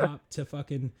got to hop to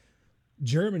fucking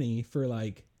Germany for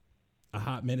like a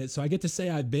hot minute. So I get to say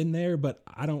I've been there, but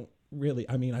I don't really,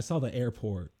 I saw the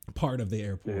airport, part of the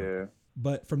airport. Yeah.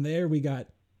 But from there we got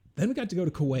to go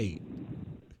to Kuwait.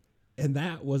 And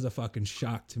that was a fucking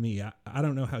shock to me. I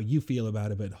don't know how you feel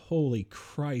about it, but holy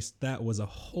Christ, that was a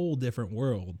whole different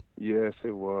world. Yes,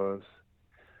 it was.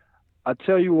 I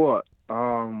tell you what,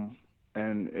 and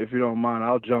if you don't mind,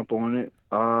 I'll jump on it.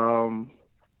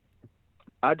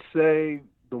 I'd say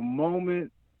the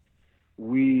moment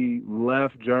we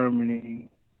left Germany,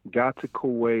 got to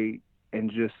Kuwait,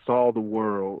 and just saw the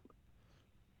world,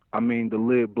 the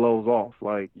lid blows off.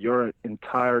 Like, your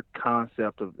entire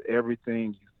concept of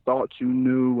everything you thought you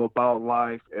knew about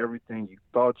life, everything you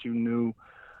thought you knew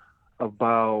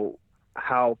about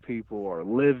how people are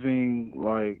living,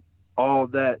 like, all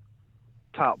that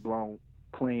top blown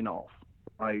clean off.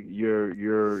 Like,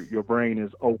 your brain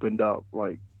is opened up,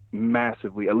 like,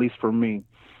 massively, at least for me.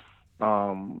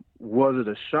 Was it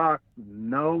a shock?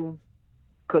 No.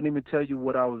 Couldn't even tell you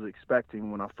what I was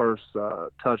expecting when I first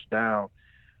touched down.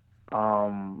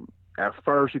 At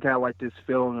first, you kind of like this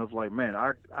feeling of like, man,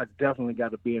 I definitely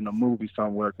got to be in a movie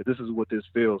somewhere, because this is what this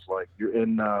feels like. You're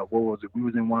in, what was it? We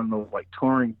was in one of those like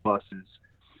touring buses,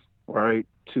 right?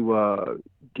 To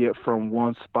get from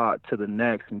one spot to the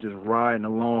next and just riding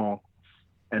along.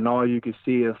 And all you can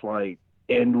see is like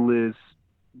endless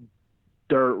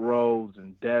dirt roads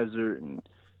and desert and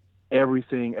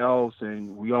everything else.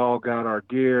 And we all got our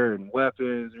gear and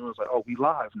weapons. And it was like, oh, we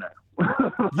live now.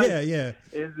 Like, yeah.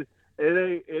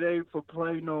 It ain't for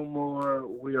play no more.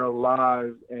 We are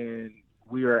live, and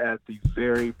we are at the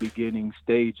very beginning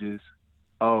stages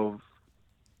of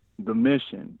the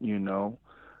mission,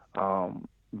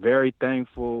 Very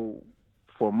thankful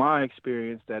for my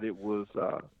experience that it was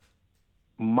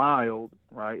mild,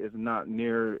 right? It's not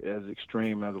near as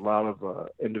extreme as a lot of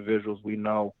individuals we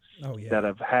know Oh yeah. that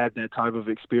have had that type of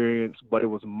experience, but it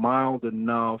was mild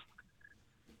enough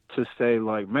to say,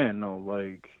 like, man, no,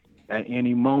 like, at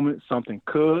any moment something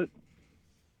could,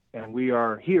 and we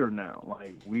are here now.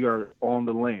 Like, we are on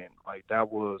the land. Like,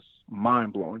 that was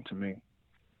mind-blowing to me.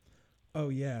 Oh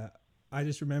yeah. I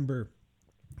just remember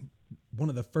one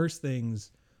of the first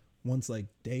things once like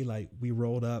daylight we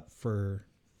rolled up for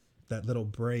that little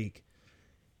break,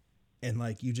 and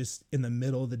like you just in the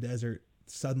middle of the desert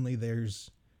suddenly there's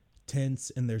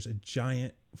tents and there's a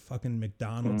giant fucking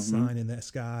McDonald's sign in that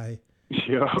sky.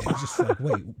 Yeah. And it's just like,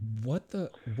 wait,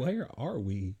 where are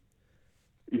we?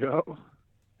 Yep.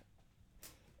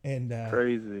 And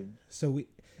Crazy. so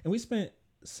we spent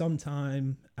some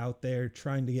time out there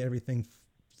trying to get everything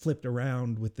flipped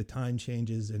around with the time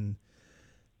changes, and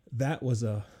that was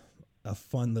a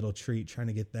fun little treat trying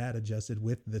to get that adjusted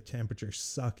with the temperature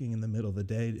sucking in the middle of the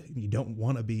day. You don't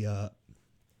want to be up.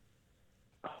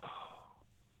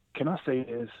 Can I say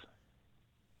this?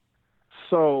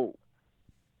 So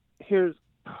here's,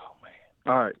 oh man,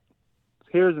 all right,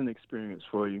 here's an experience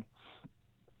for you.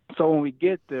 So when we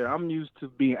get there, I'm used to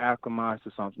being acclimatized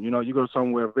to something. You know, you go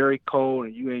somewhere very cold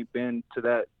and you ain't been to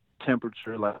that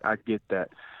temperature. Like, I get that.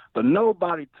 But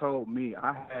nobody told me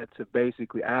I had to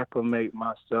basically acclimate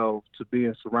myself to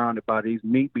being surrounded by these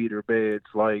meat beater beds.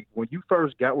 Like, when we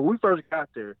first got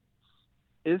there,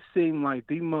 it seemed like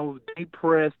the most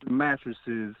depressed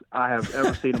mattresses I have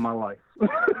ever seen in my life.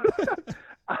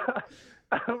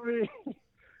 I mean,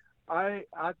 I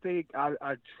think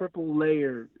I triple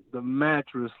layered the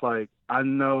mattress. Like, I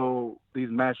know these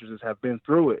mattresses have been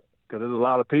through it, because there's a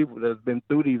lot of people that's been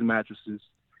through these mattresses.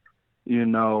 You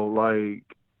know, like,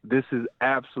 this is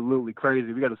absolutely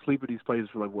crazy. We got to sleep at these places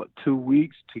for like, what, 2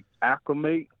 weeks to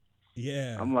acclimate?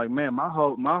 Yeah. I'm like, man, my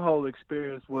whole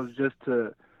experience was just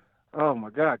to, oh my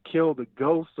God, kill the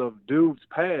ghosts of dudes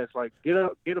past. Like, get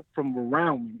up from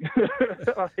around me.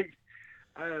 Like,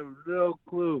 I have no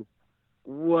clue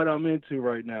what I'm into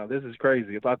right now. This is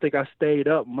crazy. I think I stayed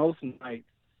up most nights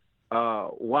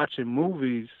watching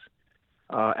movies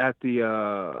at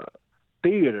the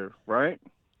theater, right?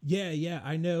 Yeah.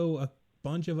 I know a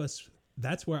bunch of us.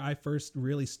 That's where I first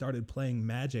really started playing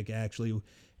Magic, actually.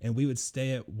 And we would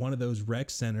stay at one of those rec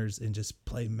centers and just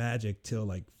play Magic till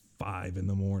like 5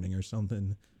 a.m. or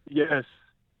something. Yes.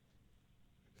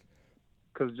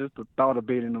 Because just the thought of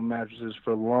being in the mattresses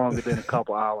for longer than a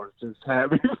couple hours just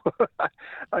had me.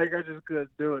 Like, I just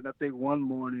couldn't do it. And I think one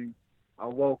morning I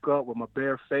woke up with my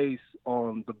bare face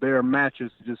on the bare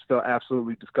mattress and just felt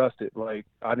absolutely disgusted. Like,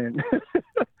 I didn't.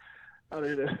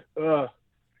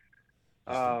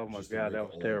 Oh my God, that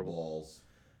was terrible. Balls.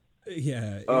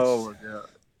 Yeah. Oh my God.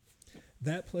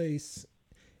 That place,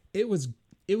 it was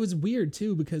weird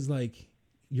too, because like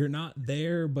you're not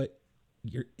there, but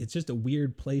it's just a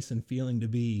weird place and feeling to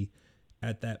be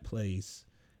at that place.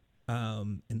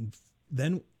 And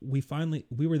then we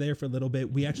were there for a little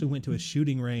bit. We actually went to a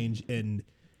shooting range, and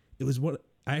it was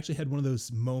I actually had one of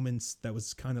those moments that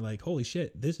was kind of like, holy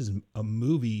shit, this is a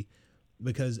movie.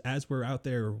 Because as we're out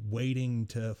there waiting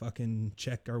to fucking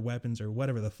check our weapons or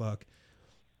whatever the fuck,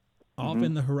 off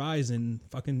in the horizon,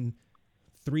 fucking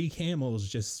 3 camels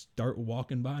just start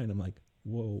walking by, and I'm like,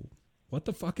 whoa, what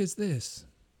the fuck is this?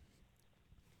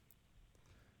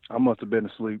 I must have been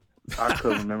asleep. I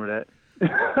couldn't remember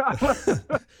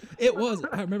that.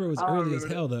 I remember it was early as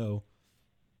hell, though.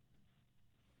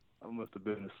 I must have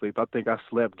been asleep. I think I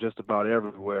slept just about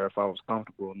everywhere if I was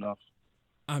comfortable enough.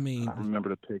 I mean, I remember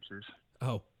the pictures.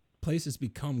 Oh, places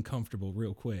become comfortable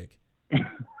real quick.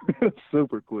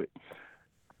 Super quick.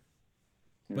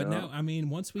 But now, I mean,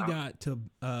 once we got to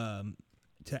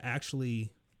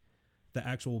actually the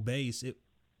actual base, it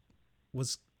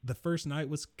was the first night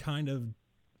was kind of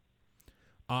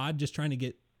odd, just trying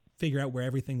to figure out where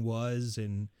everything was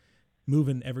and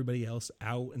moving everybody else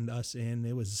out and us in.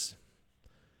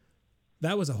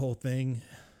 That was a whole thing.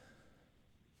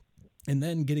 And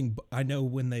then I know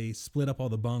when they split up all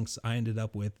the bunks, I ended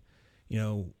up with,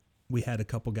 we had a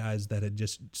couple guys that had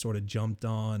just sort of jumped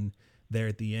on there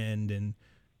at the end, and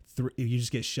you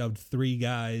just get shoved 3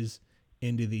 guys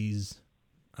into these,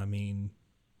 I mean,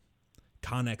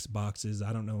 Connex boxes.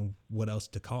 I don't know what else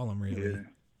to call them, really.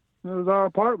 Yeah. It was our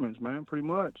apartments, man, pretty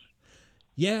much.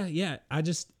 Yeah.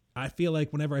 I feel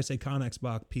like whenever I say Connex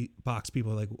box,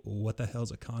 people are like, what the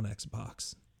hell's a Connex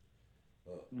box?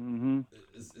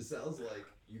 It sounds like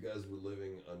you guys were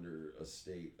living under a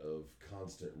state of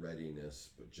constant readiness,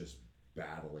 but just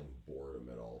battling boredom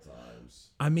at all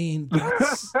times. I mean,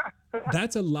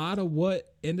 that's a lot of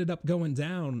what ended up going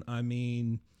down. I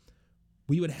mean,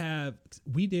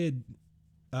 we did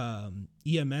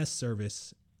EMS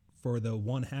service for the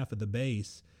one half of the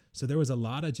base. So there was a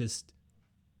lot of just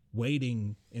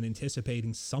waiting and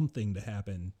anticipating something to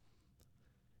happen.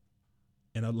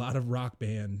 And a lot of Rock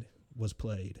Band was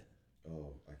played.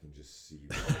 Oh, I can just see you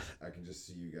guys. I can just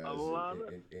see you guys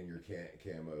in your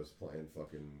camos playing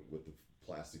fucking with the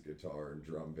plastic guitar and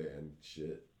drum band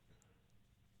shit.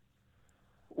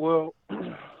 Well,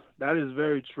 that is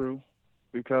very true,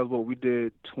 because what we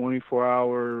did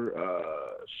 24-hour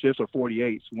shifts or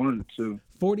 48s, one of the two.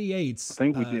 48s. I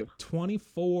think we did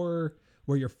 24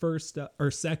 where you're first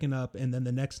or second up, and then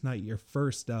the next night you're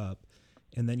first up,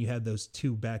 and then you have those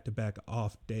 2 back-to-back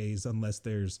off days unless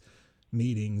there's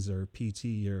meetings or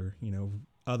PT or, you know,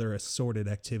 other assorted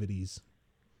activities.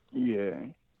 Yeah.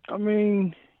 I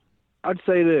mean, I'd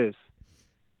say this.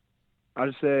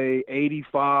 I'd say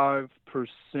 85%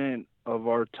 of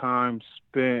our time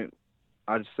spent,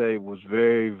 I'd say, was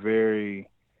very, very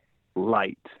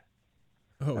light.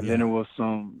 Oh, and yeah. then there was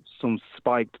some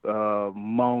spiked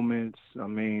moments. I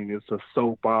mean, it's a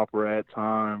soap opera at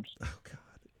times.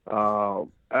 Oh,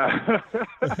 God.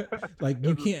 Like,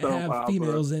 you It's a can't soap have opera.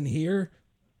 females in here.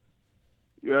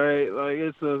 Right, like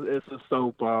it's a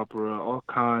soap opera, all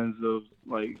kinds of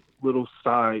like little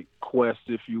side quests,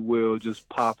 if you will, just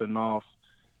popping off,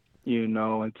 you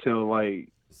know, until like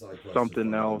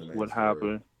something else would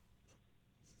happen.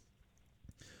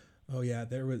 Oh yeah,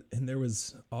 there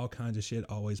was all kinds of shit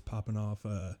always popping off,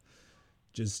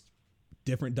 just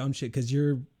different dumb shit, because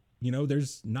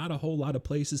there's not a whole lot of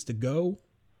places to go.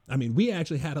 I mean, we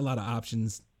actually had a lot of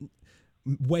options,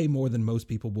 way more than most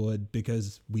people would,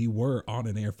 because we were on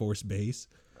an Air Force base.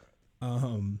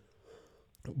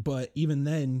 But even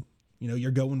then,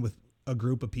 you're going with a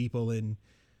group of people and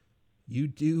you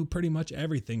do pretty much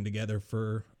everything together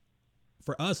for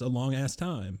us a long ass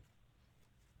time.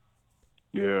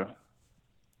 Yeah.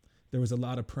 There was a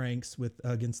lot of pranks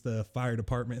against the fire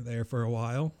department there for a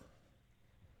while.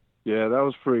 Yeah, that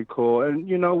was pretty cool. And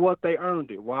you know what? They earned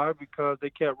it. Why? Because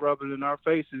they kept rubbing in our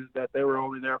faces that they were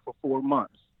only there for 4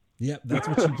 months. Yep, that's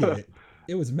what you get.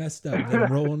 It was messed up,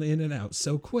 them rolling in and out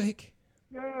so quick.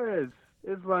 Yes.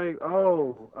 It's like,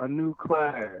 oh, a new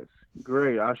class.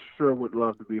 Great. I sure would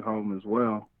love to be home as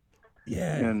well.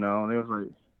 Yeah. And it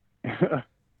was like,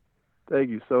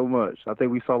 thank you so much. I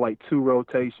think we saw like 2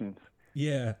 rotations.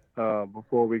 Yeah.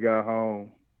 Before we got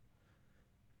home.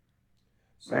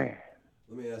 So, man.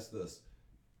 Let me ask this: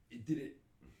 Did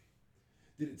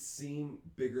it seem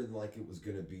bigger than like it was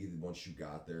going to be once you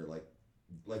got there? Like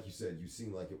you said, you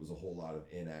seemed like it was a whole lot of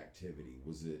inactivity.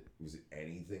 Was it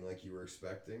anything like you were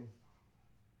expecting?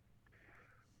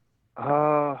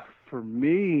 For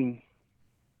me,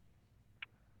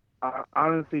 I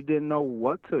honestly didn't know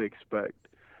what to expect.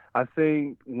 I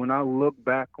think when I look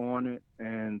back on it,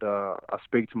 and I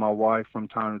speak to my wife from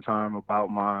time to time about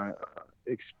my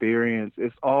experience,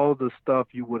 it's all the stuff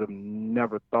you would have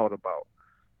never thought about.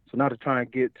 So not to try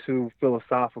and get too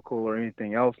philosophical or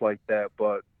anything else like that,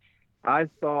 but I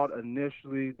thought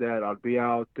initially that I'd be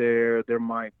out there. There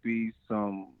might be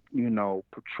some,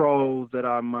 patrols that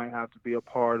I might have to be a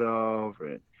part of,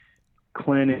 and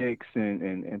clinics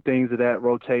and things of that,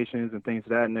 rotations and things of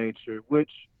that nature, which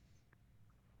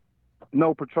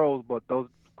no patrols, but those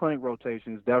clinic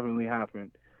rotations definitely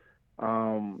happened.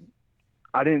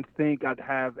 I didn't think I'd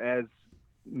have as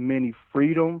many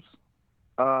freedoms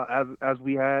as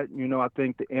we had. I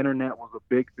think the internet was a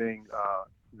big thing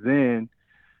then,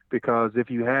 because if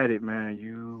you had it, man,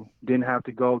 you didn't have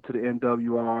to go to the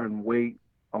NWR and wait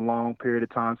a long period of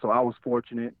time. So I was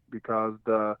fortunate because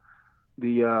the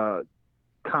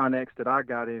Connex that I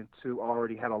got into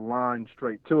already had a line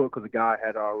straight to it, because the guy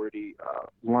had already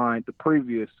lined the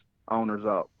previous owners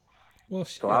up. Well,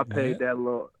 shit, so I paid that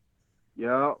little.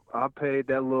 Yeah, I paid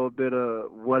that little bit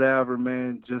of whatever,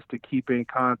 man, just to keep in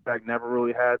contact. Never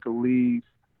really had to leave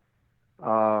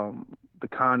the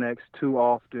Connex too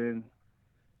often.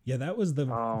 Yeah, that was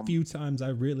the few times I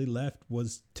really left,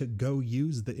 was to go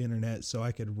use the internet so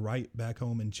I could write back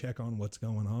home and check on what's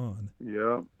going on.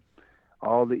 Yeah.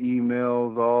 All the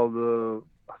emails,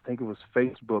 I think it was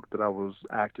Facebook that I was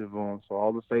active on. So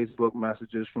all the Facebook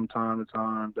messages from time to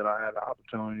time that I had the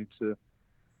opportunity to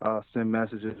send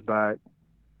messages back.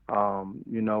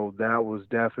 That was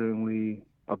definitely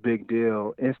a big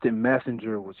deal. Instant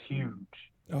Messenger was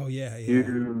huge. Oh yeah,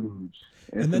 huge.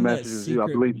 And then that secret I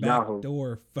believe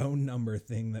backdoor phone number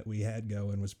thing that we had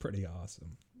going was pretty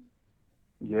awesome.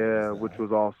 Yeah, which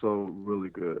was also really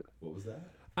good. What was that?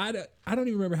 I don't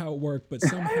even remember how it worked, but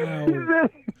somehow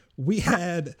we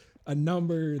had a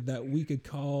number that we could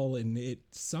call, and it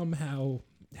somehow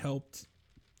helped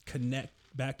connect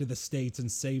back to the States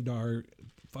and saved our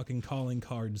fucking calling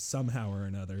cards somehow or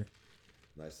another.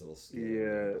 Nice little skill.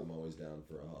 Yeah. I'm always down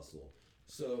for a hustle.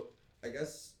 So I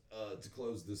guess to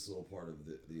close this little part of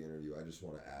the interview, I just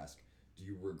want to ask: do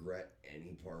you regret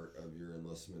any part of your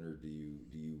enlistment, or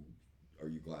are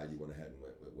you glad you went ahead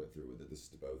and went through with it? This is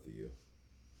to both of you.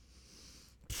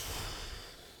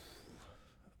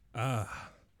 Wow,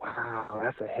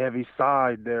 that's a heavy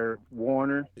side there,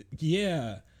 Warner.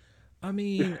 Yeah. I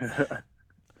mean,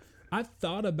 I've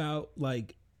thought about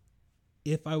like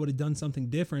if I would have done something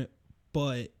different,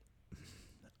 but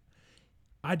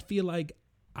I'd feel like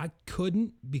I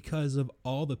couldn't because of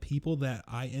all the people that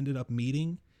I ended up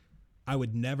meeting. I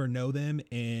would never know them,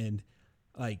 and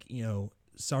like, you know,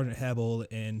 Sergeant Hebel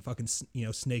and fucking, you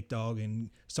know, Snake Dog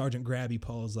and Sergeant Grabby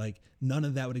Paws, like none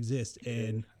of that would exist,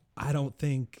 and I don't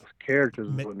think Those characters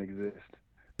wouldn't exist.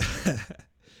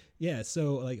 yeah,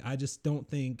 so like I just don't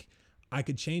think I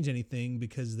could change anything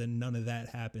because then none of that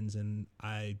happens, and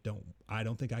I don't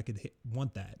think I could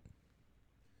want that.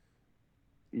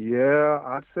 Yeah,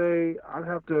 I'd say I'd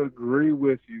have to agree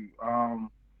with you.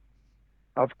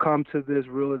 I've come to this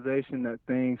realization that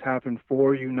things happen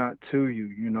for you, not to you.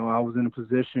 You know, I was in a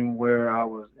position where I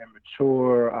was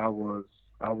immature, I was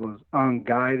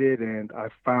unguided, and I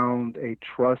found a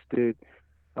trusted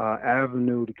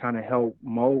avenue to kind of help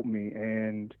mold me.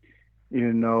 And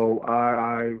you know,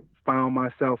 I found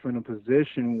myself in a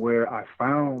position where I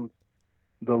found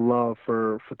the love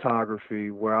for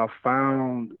photography, where I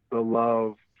found the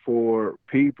love for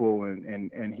people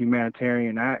and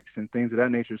humanitarian acts and things of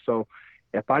that nature. So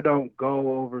if I don't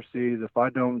go overseas, if I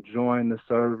don't join the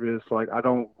service, like I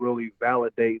don't really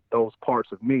validate those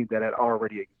parts of me that had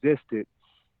already existed,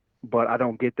 but I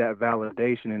don't get that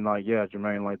validation. And like, yeah,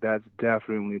 Jermaine, like that's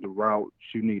definitely the route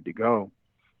you need to go.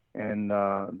 And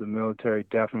the military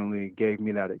definitely gave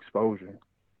me that exposure.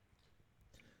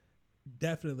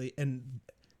 Definitely. And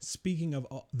speaking of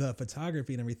the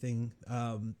photography and everything,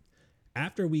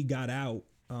 after we got out,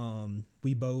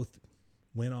 we both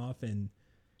went off, and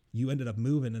you ended up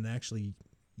moving, and actually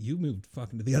you moved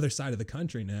fucking to the other side of the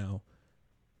country now.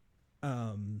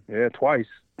 Yeah, twice.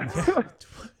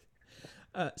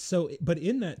 So, but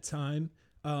in that time,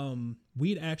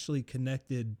 we'd actually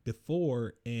connected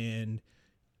before, and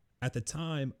at the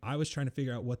time I was trying to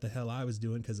figure out what the hell I was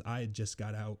doing, because I had just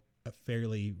got out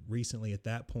fairly recently at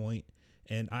that point,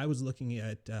 and I was looking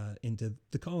at into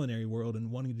the culinary world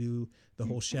and wanting to do the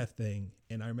whole chef thing.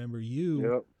 And I remember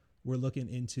you were looking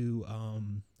into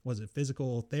was it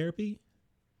physical therapy?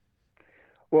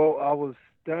 Well, I was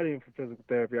studying for physical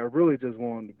therapy. I really just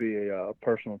wanted to be a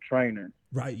personal trainer.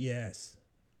 Right. Yes.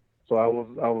 So I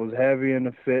was heavy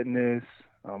into fitness.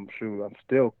 I'm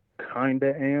still kind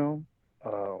of am,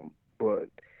 but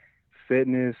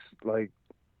fitness, like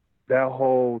that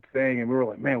whole thing, and we were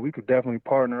like, man, we could definitely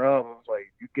partner up. I was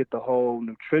like, you get the whole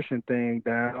nutrition thing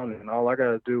down, and all I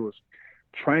gotta do is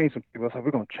train some people. I was like,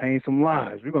 we're gonna change some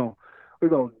lives. We're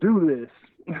gonna do this,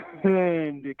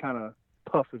 and it kind of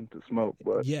puffed into smoke.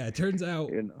 But yeah, it turns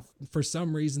out, you know, for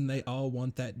some reason they all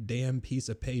want that damn piece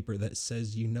of paper that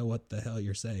says you know what the hell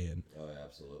you're saying. Oh,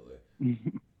 absolutely.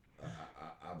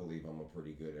 I believe I'm a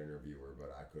pretty good interviewer,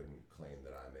 but I couldn't claim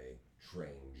that I'm a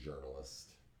trained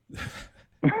journalist.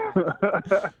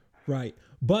 Right.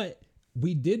 But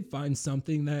we did find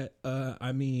something that,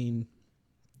 I mean,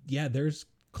 yeah, there's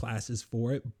classes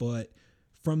for it, but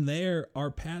from there,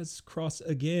 our paths cross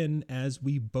again as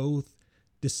we both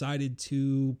decided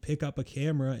to pick up a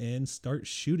camera and start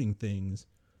shooting things.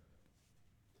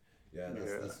 Yeah,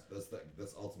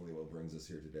 that's ultimately what brings us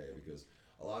here today, because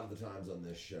a lot of the times on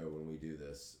this show when we do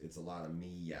this, it's a lot of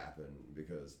me yapping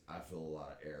because I feel a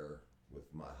lot of air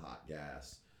with my hot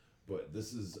gas. But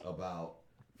this is about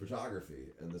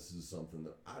photography, and this is something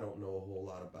that I don't know a whole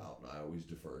lot about, and I always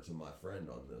defer to my friend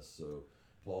on this. So,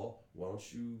 Paul, why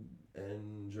don't you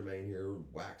and Jermaine here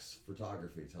wax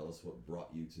photography? Tell us what brought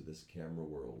you to this camera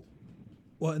world.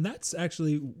 Well, and that's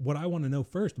actually what I want to know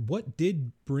first. What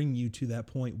did bring you to that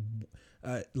point?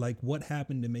 Like, what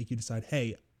happened to make you decide,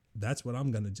 hey, that's what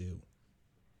I'm going to do?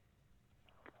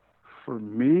 For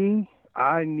me,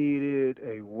 I needed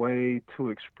a way to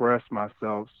express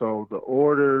myself. So the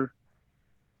order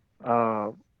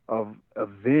of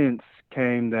events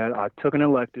came that I took an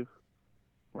elective,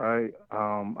 right?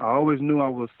 I always knew I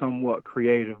was somewhat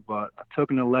creative, but I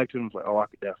took an elective and was like, oh, I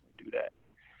could definitely do that.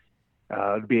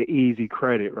 It'd be an easy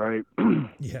credit, right?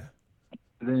 Yeah.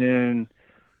 Then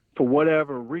for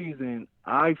whatever reason,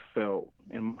 I felt,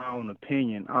 in my own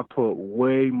opinion, I put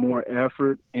way more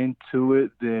effort into it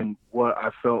than what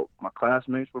I felt my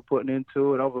classmates were putting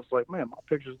into it. I was like, man, my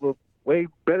pictures look way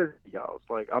better than y'all. It's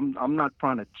like I'm not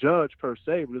trying to judge per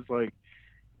se, but it's like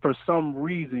for some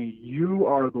reason you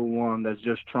are the one that's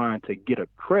just trying to get a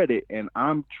credit, and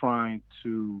I'm trying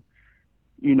to,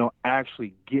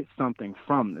 actually get something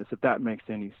from this, if that makes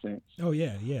any sense. Oh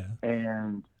yeah, yeah.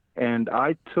 And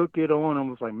I took it on and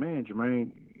was like, man,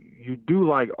 Jermaine, you do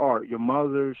like art. Your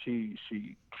mother, she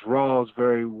draws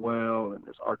very well, and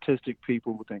there's artistic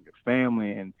people within your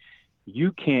family, and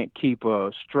you can't keep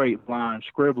a straight line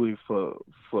scribbly for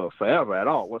forever at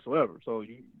all whatsoever. So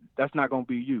that's not going to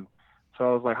be you. So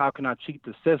I was like, how can I cheat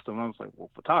the system? I was like, well,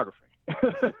 photography.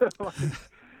 Like,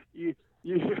 you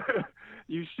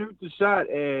you shoot the shot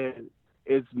and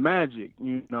it's magic,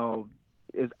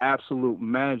 it's absolute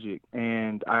magic.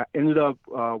 And I ended up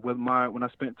when I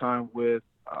spent time with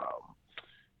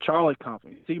Charlie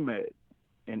Company, CMed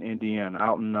in Indiana,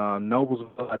 out in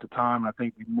Noblesville at the time. I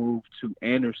think we moved to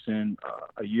Anderson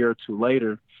a year or two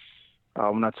later.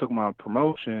 When I took my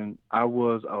promotion, I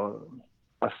was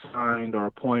assigned or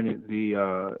appointed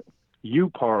the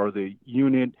UPAR, or the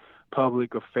Unit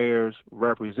Public Affairs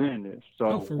Representative.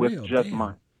 So for with real? just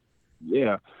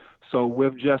Damn. so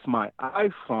with just my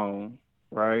iPhone,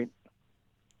 right,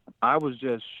 I was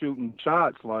just shooting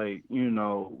shots, like,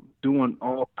 doing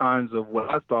all kinds of what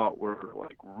I thought were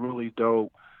like really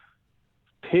dope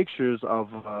pictures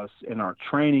of us in our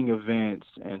training events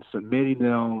and submitting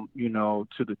them,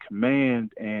 to the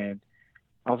command. And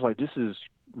I was like, this is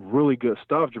really good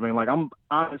stuff, Jermaine. Like, I'm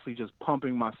honestly just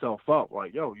pumping myself up.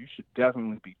 Like, yo, you should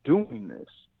definitely be doing this.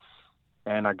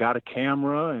 And I got a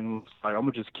camera and was like, I'm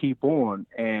going to just keep on.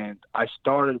 And I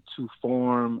started to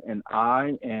form an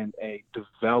eye and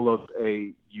developed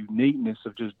a uniqueness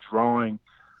of just drawing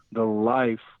the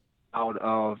life out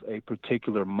of a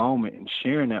particular moment and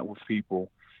sharing that with people.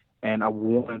 And I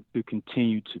wanted to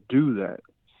continue to do that.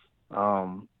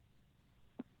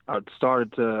 I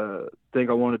started to think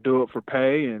I want to do it for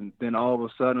pay, and then all of a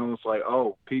sudden I was like,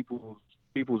 oh, people's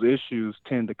issues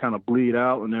tend to kind of bleed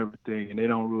out and everything, and they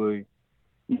don't really,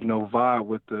 vibe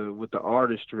with the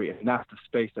artistry, and that's the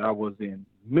space that I was in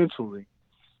mentally.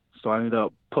 So I ended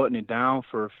up putting it down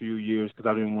for a few years because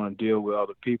I didn't want to deal with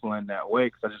other people in that way,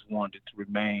 because I just wanted it to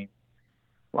remain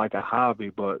like a hobby.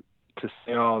 But to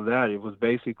say all that, it was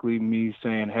basically me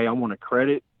saying, hey, I want a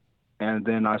credit. And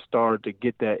then I started to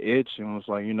get that itch and was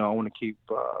like, I want to keep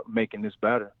making this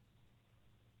better.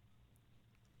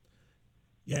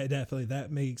 Yeah, definitely.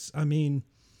 That makes, I mean,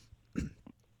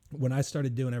 when I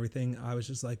started doing everything, I was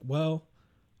just like, well,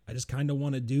 I just kind of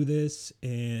want to do this.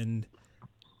 And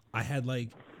I had like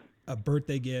a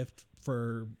birthday gift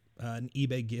for an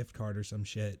eBay gift card or some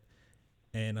shit.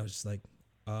 And I was just like,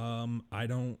 I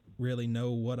don't really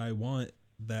know what I want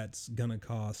that's going to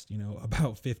cost,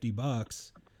 about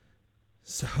 $50.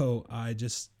 So I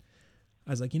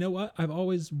was like, you know what? I've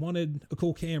always wanted a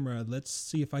cool camera. Let's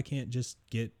see if I can't just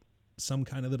get some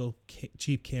kind of little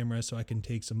cheap camera so I can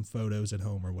take some photos at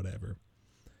home or whatever.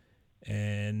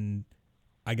 And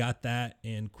I got that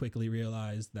and quickly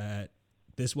realized that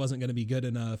this wasn't going to be good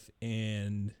enough,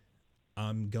 and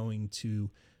I'm going to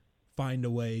find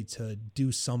a way to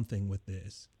do something with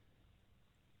this.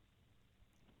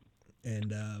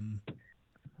 And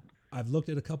I've looked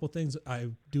at a couple things.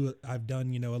 I've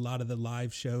done, a lot of the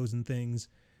live shows and things.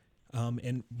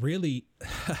 And really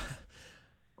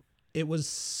it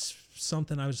was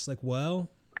something I was just like, well,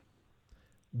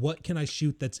 what can I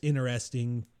shoot that's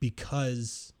interesting,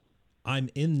 because I'm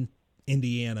in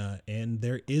Indiana and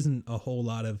there isn't a whole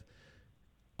lot of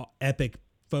epic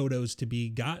photos to be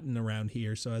gotten around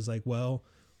here. So I was like, well,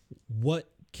 what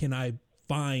can I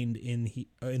find in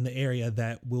the area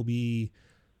that will be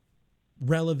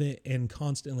relevant and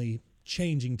constantly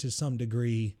changing to some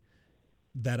degree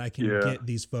that I can get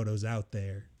these photos out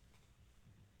there.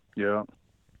 Yeah.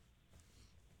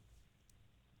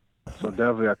 So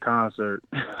definitely a concert.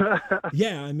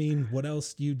 Yeah, I mean, what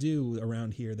else do you do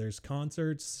around here? There's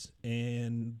concerts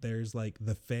and there's like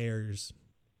the fairs,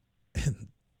 and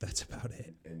that's about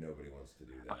it. And nobody wants to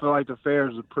do that. I feel like the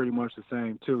fairs are pretty much the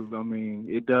same too. I mean,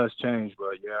 it does change,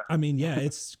 but yeah. I mean, yeah,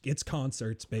 it's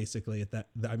concerts basically.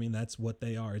 That's what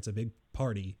they are. It's a big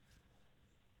party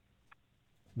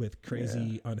with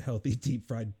crazy, unhealthy, deep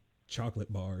fried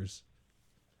chocolate bars.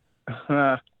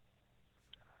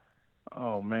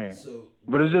 Oh man! So,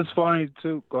 but it's just funny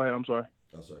too. Go ahead. I'm sorry.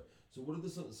 I'm sorry. So what are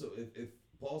if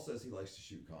Paul says he likes to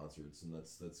shoot concerts, and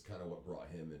that's kind of what brought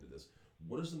him into this,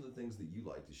 what are some of the things that you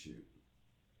like to shoot?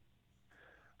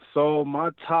 So my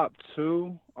top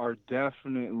two are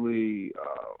definitely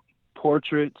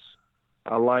portraits.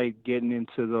 I like getting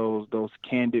into those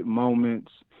candid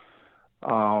moments.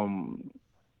 Um,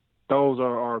 those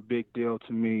are a big deal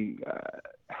to me.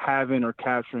 Having or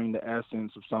capturing the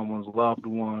essence of someone's loved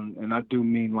one, and I do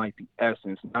mean like the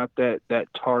essence, not that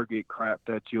Target crap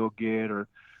that you'll get or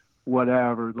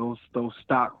whatever. Those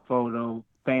stock photo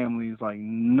families, like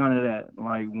none of that.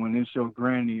 Like when it's your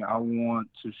granny, I want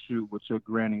to shoot what your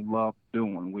granny loved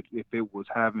doing. Which if it was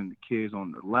having the kids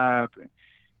on their lap and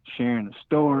sharing the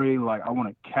story, like I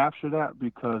want to capture that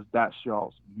because that's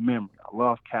y'all's memory. I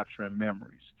love capturing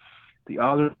memories. The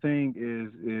other thing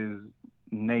is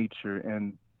nature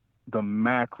and the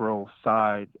macro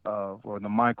side of or the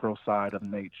micro side of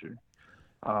nature.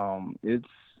 It's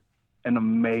an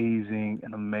amazing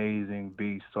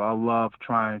beast. So I love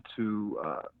trying to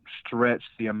stretch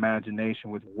the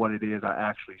imagination with what it is I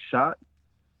actually shot,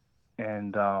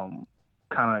 and kind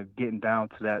of getting down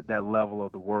to that level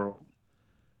of the world.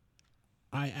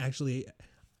 I actually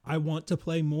I want to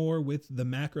play more with the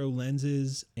macro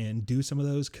lenses and do some of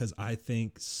those because I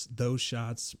think those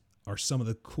shots are some of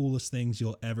the coolest things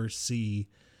you'll ever see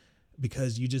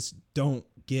because you just don't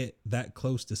get that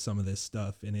close to some of this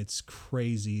stuff, and it's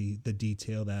crazy the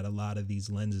detail that a lot of these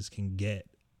lenses can get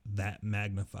that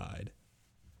magnified.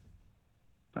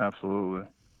 Absolutely,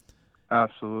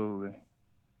 absolutely.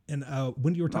 And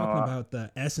when you were No, talking about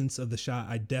the essence of the shot,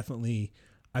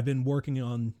 I've been working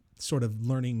on sort of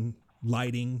learning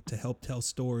lighting to help tell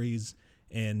stories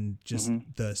and just mhm.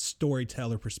 the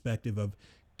storyteller perspective of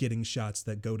getting shots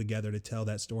that go together to tell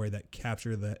that story that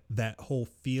capture that whole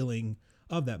feeling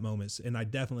of that moment. And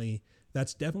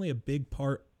that's definitely a big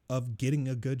part of getting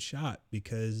a good shot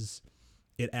because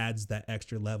it adds that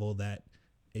extra level that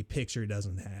a picture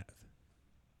doesn't have.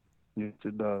 Yes,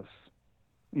 it does.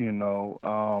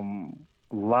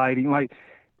 Lighting, like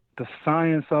the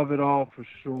science of it all, for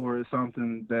sure, is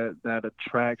something that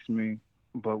attracts me.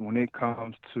 But when it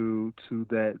comes to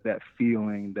that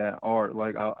feeling, that art,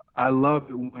 like I love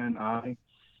it when I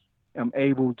am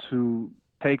able to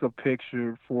take a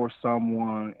picture for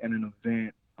someone in an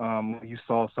event. You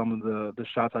saw some of the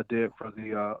shots I did for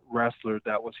the wrestler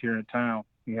that was here in town.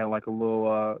 He had like a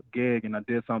little gig, and I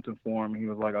did something for him. And he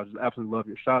was like, "I just absolutely love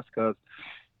your shots because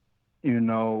you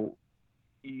know."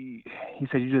 He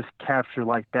said you just capture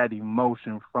like that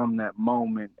emotion from that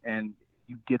moment, and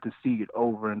you get to see it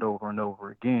over and over and over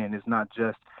again. It's not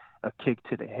just a kick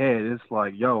to the head. It's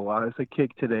like, yo, it's a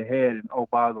kick to the head, and oh,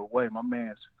 by the way, my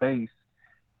man's face,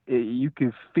 you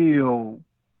can feel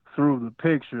through the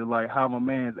picture like how my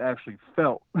man's actually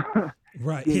felt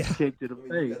Right. getting Yeah. kicked to the I mean,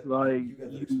 face. Like you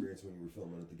got that you, experience when you were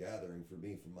filming at the Gathering for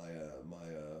me for my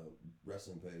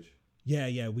wrestling page. Yeah.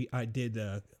 Yeah. I did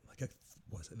like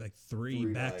was it like three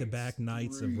back to back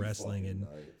nights of Three wrestling, fucking and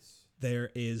nights. there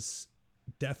is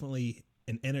definitely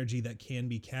an energy that can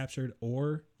be captured,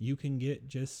 or you can get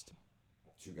just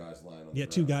Two guys lying on the yeah,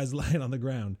 ground. two guys lying on the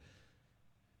ground.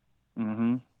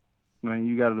 mm-hmm. Man,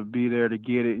 you got to be there to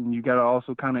get it, and you got to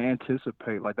also kind of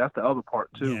anticipate. Like that's the other part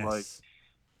too. Like Yes.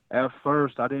 at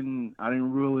first I didn't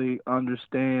really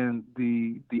understand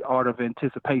the art of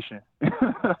anticipation.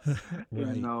 Right.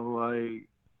 Like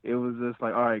it was just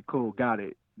like, all right, cool, got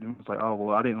it. And it was like, oh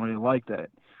well, I didn't really like that.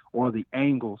 Or the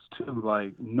angles too,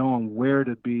 like knowing where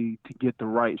to be to get the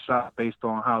right shot based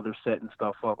on how they're setting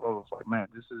stuff up. I was like, man,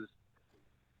 this is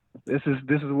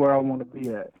where I want to be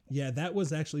at. Yeah, that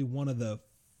was actually one of the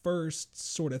first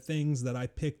sort of things that I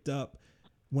picked up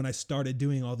when I started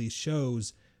doing all these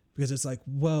shows because it's like,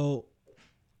 well,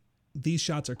 these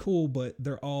shots are cool, but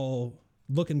they're all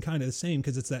looking kind of the same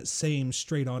because it's that same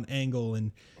straight on angle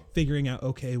and figuring out,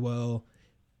 okay, well,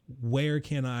 where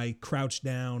can I crouch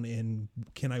down and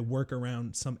can I work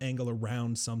around some angle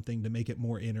around something to make it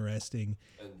more interesting?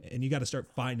 And And you got to start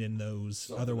finding those.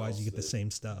 Otherwise, you get the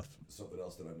same stuff. something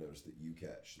else that I've noticed that you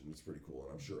catch, and it's pretty cool,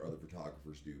 and I'm sure other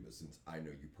photographers do, but since I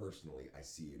know you personally, I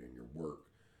see it in your work.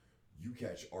 You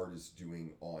catch artists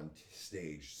doing on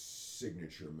stage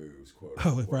signature moves, quote Oh,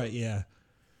 unquote. right. Yeah.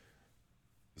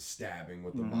 Stabbing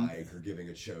with the Mhm. mic or giving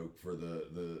a choke for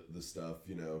the stuff,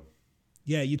 you know.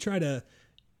 Yeah. You try to,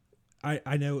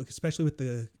 I know, especially with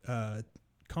the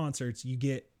concerts,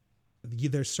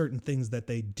 there's certain things that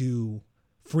they do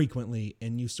frequently,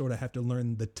 and you sort of have to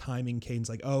learn the timing cadence.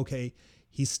 Like, oh, okay,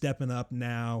 he's stepping up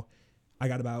now. I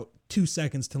got about 2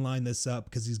 seconds to line this up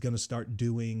because he's going to start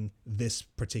doing this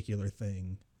particular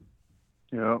thing.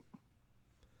 Yep.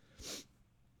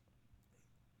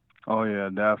 Oh yeah,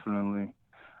 definitely.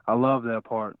 I love that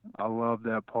part. I love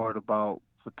that part about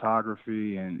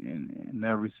photography and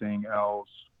everything else.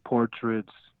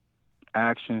 Portraits,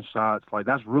 action shots. Like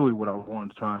that's really what I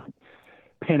wanted to try and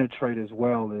penetrate as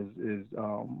well is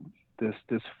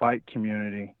this fight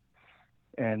community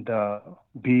and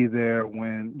be there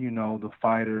when the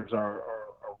fighters are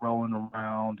rolling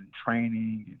around and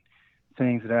training and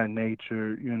things of that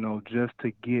nature. Just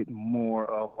to get more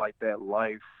of like that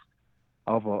life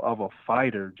of a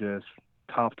fighter, just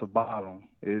top to bottom.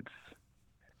 It's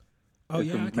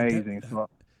amazing.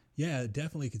 Yeah,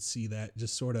 definitely could see that.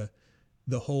 Just sort of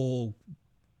the whole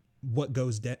what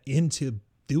goes into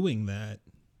doing that.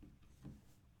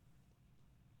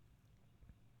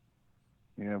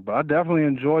 Yeah, but I definitely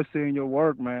enjoy seeing your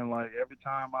work, man. Like every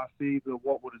time I see the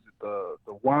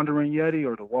Wandering Yeti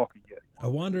or the Walking Yeti? A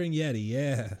Wandering Yeti,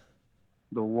 yeah.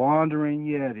 The Wandering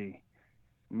Yeti.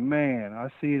 Man, I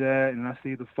see that and I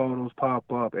see the photos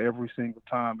pop up every single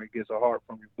time. It gets a heart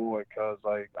from your boy because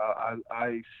like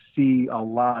I see a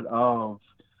lot of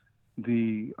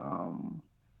the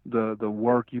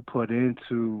work you put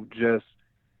into just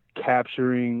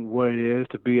capturing what it is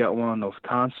to be at one of those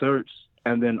concerts.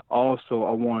 And then also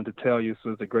I wanted to tell you, so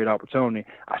it's a great opportunity,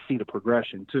 I see the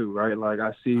progression too, right? Like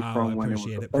I see from when it was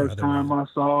the first time I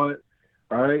saw it,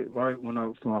 right? When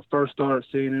I first started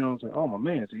seeing it, I was like, oh my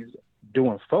man, he's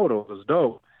doing photos, is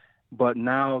dope. But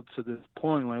now to this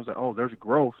point, when I was like, oh, there's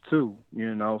growth too,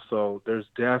 so there's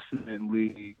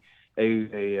definitely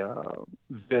a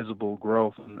visible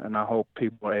growth, and I hope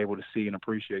people are able to see and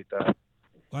appreciate that.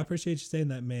 Well, I appreciate you saying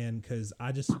that, man, because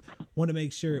I just want to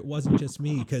make sure it wasn't just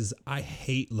me, because I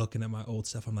hate looking at my old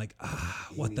stuff. I'm like,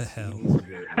 what the hell? He needs to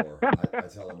hear it more. I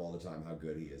tell him all the time how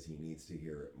good he is. He needs to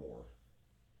hear it more.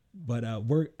 But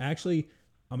I'm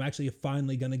actually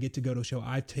finally going to get to go to a show.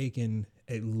 I've taken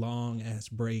a long-ass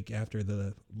break after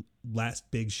the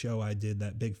last big show I did,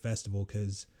 that big festival,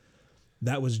 because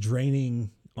that was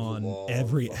draining on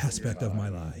every aspect of my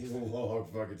life. It was a long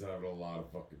fucking time and a lot of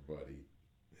fucking money.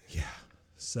 Yeah.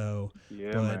 So,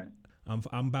 yeah, but man.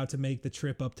 I'm about to make the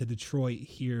trip up to Detroit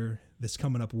here this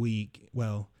coming up week.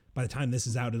 Well, by the time this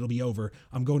is out, it'll be over.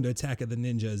 I'm going to Attack of the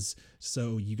Ninjas,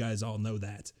 so you guys all know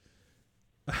that.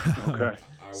 Okay.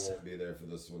 I won't be there for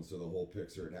this one, so the whole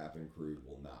Pixar It Happened crew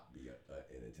will not be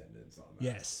in attendance on that.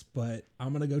 Yes, but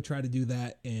I'm gonna go try to do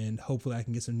that, and hopefully I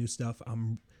can get some new stuff.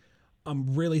 I'm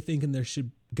really thinking there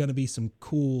should gonna be some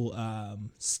cool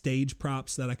stage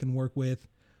props that I can work with.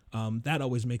 That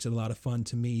always makes it a lot of fun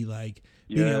to me, like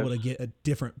being able to get a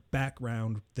different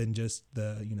background than just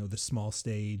the small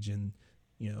stage and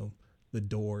the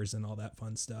doors and all that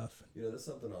fun stuff. That's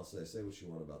something I'll say. Say what you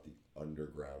want about the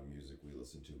underground music we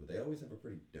listen to, but they always have a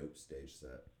pretty dope stage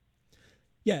set.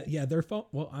 Yeah,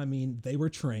 they were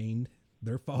trained.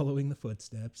 They're following the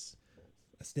footsteps.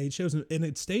 Stage shows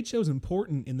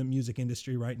important in the music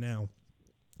industry right now,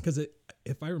 because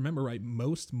if I remember right,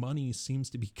 most money seems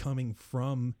to be coming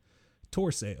from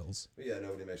tour sales. But yeah,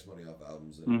 nobody makes money off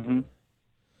albums. And, Mm-hmm.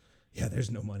 Yeah, there's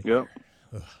no money. Yep.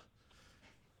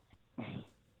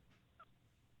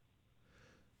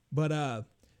 But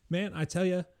man, I tell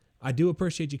you, I do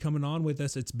appreciate you coming on with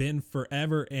us. It's been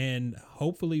forever, and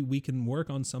hopefully we can work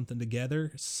on something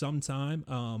together sometime.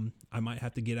 I might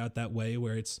have to get out that way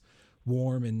where it's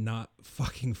warm and not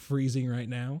fucking freezing right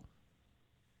now.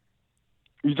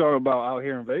 You talking about out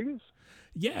here in Vegas?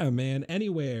 Yeah, man.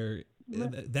 Anywhere.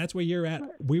 That's where you're at.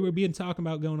 We were talking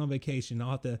about going on vacation.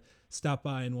 I'll have to stop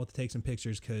by and we'll have to take some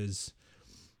pictures, because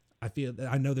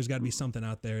I know there's got to be something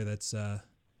out there that's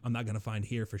I'm not gonna find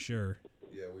here for sure.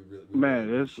 Yeah, we really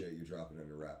appreciate you dropping in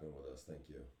and rapping with us. Thank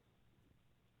you.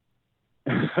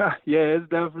 Yeah, it's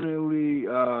definitely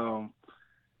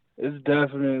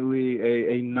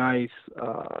a nice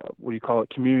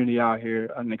community out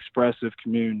here, an expressive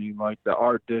community. Like the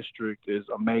art district is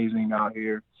amazing out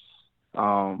here.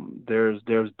 There's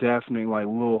definitely like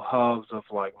little hubs of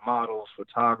like models,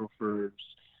 photographers,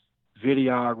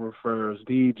 videographers,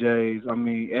 DJs. I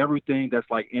mean, everything that's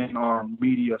like in our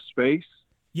media space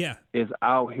is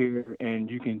out here, and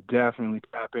you can definitely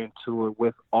tap into it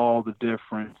with all the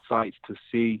different sites to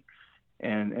see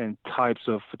and types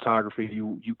of photography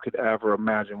you could ever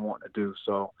imagine wanting to do.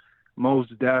 So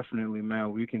most definitely,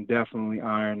 man, we can definitely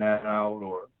iron that out,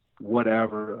 or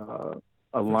whatever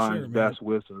aligns best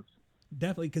with us.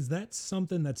 Definitely, because that's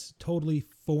something that's totally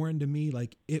foreign to me.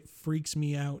 Like, it freaks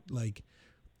me out. Like,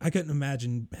 I couldn't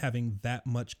imagine having that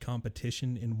much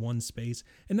competition in one space.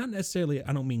 And not necessarily,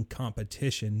 I don't mean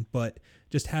competition, but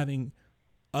just having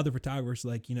other photographers,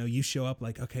 like, you show up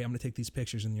like, okay, I'm going to take these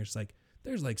pictures, and you're just like,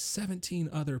 there's like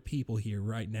 17 other people here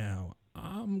right now.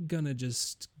 I'm going to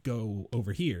just go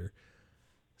over here.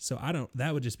 So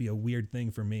that would just be a weird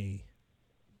thing for me.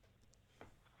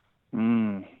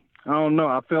 I don't know.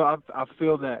 I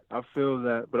feel that. I feel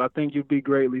that. But I think you'd be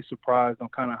greatly surprised on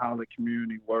kind of how the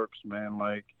community works, man.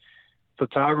 Like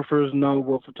photographers know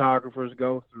what photographers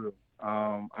go through.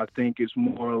 I think it's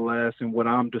more or less, and what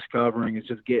I'm discovering is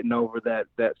just getting over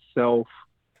that self.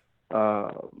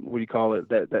 What do you call it?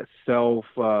 That self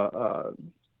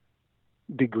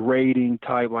degrading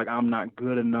type, like I'm not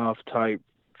good enough type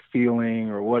feeling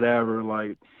or whatever.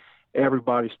 Like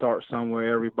everybody starts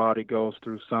somewhere, everybody goes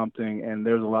through something, and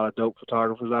there's a lot of dope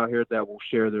photographers out here that will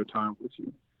share their time with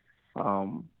you.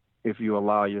 If you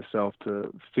allow yourself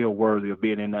to feel worthy of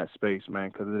being in that space, man,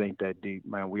 because it ain't that deep,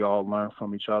 man. We all learn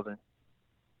from each other.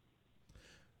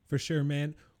 For sure,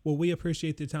 man. Well, we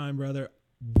appreciate the time, brother.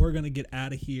 We're going to get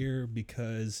out of here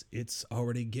because it's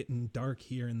already getting dark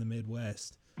here in the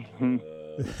Midwest.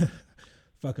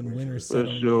 Fucking winter's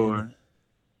settling in.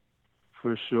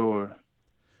 For sure.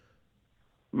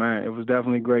 Man, it was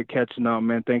definitely great catching up,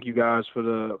 man. Thank you guys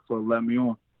for letting me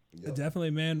on. Yep.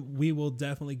 Definitely, man. We will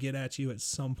definitely get at you at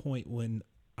some point when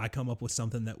I come up with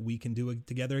something that we can do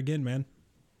together again, man.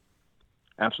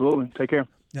 Absolutely. Take care.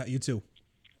 Yeah, you too.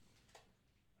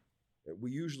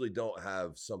 We usually don't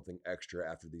have something extra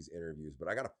after these interviews, but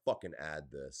I gotta fucking add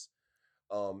this.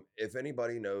 If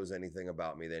anybody knows anything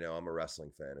about me, they know I'm a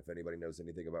wrestling fan. If anybody knows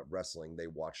anything about wrestling, they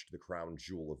watched the Crown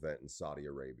Jewel event in Saudi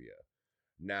Arabia.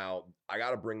 Now, I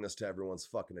got to bring this to everyone's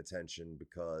fucking attention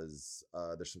because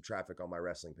there's some traffic on my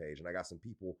wrestling page, and I got some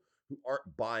people who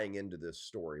aren't buying into this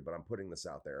story, but I'm putting this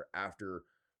out there. After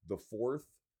the fourth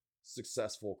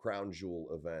successful Crown Jewel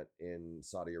event in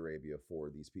Saudi Arabia for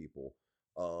these people,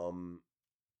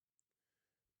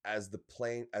 as the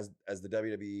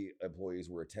WWE employees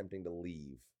were attempting to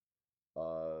leave,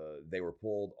 they were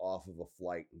pulled off of a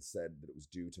flight and said that it was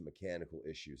due to mechanical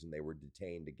issues, and they were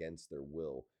detained against their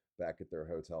will back at their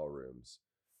hotel rooms.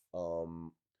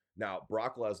 Now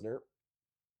Brock Lesnar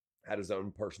had his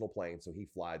own personal plane, so he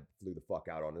flew the fuck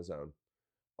out on his own.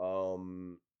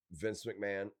 Vince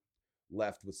McMahon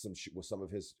left with some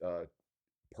of his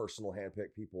personal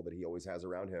handpicked people that he always has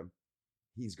around him.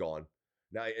 He's gone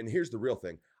now, and here's the real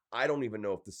thing. I don't even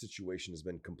know if the situation has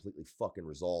been completely fucking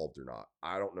resolved or not.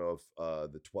 I don't know if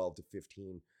the 12 to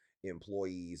 15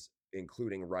 employees,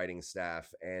 including writing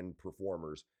staff and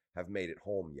performers, have made it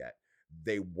home yet.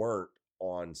 They weren't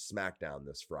on SmackDown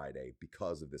this Friday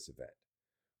because of this event.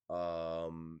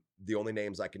 The only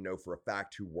names I can know for a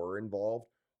fact who were involved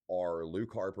are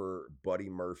Luke Harper, Buddy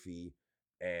Murphy,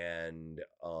 and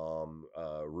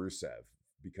Rusev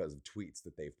because of tweets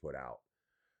that they've put out.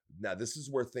 Now, this is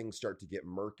where things start to get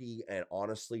murky and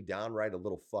honestly downright a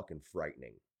little fucking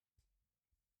frightening.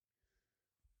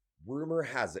 Rumor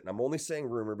has it, and I'm only saying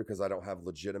rumor because I don't have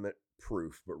legitimate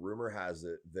proof, but rumor has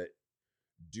it that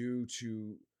due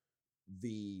to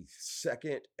the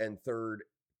second and third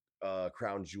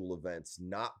Crown Jewel events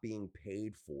not being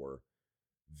paid for,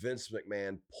 Vince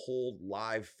McMahon pulled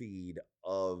live feed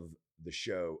of the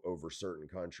show over certain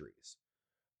countries.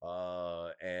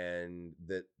 And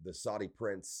that the Saudi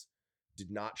prince did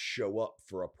not show up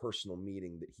for a personal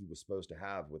meeting that he was supposed to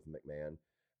have with McMahon,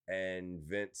 and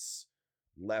Vince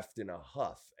left in a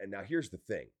huff. And now here's the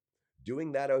thing.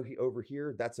 Doing that over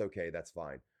here, that's okay, that's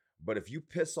fine. But if you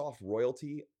piss off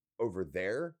royalty over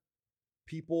there,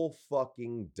 people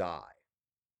fucking die.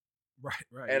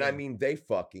 Right. And yeah. I mean, they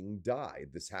fucking die.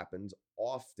 This happens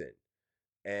often.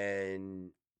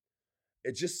 And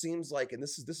it just seems like, and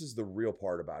this is the real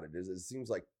part about it, is it seems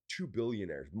like two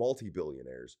billionaires,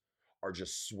 multi-billionaires, are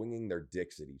just swinging their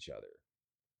dicks at each other.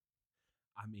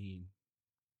 I mean,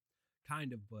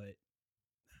 kind of,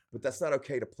 but that's not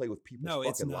okay to play with people's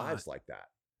fucking lives like that.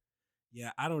 Yeah,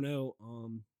 I don't know.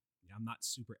 I'm not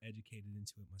super educated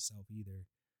into it myself either,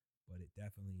 but it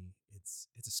definitely it's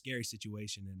a scary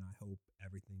situation, and I hope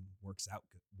everything works out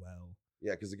well.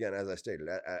 Yeah, because again, as I stated,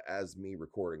 as me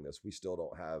recording this, we still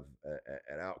don't have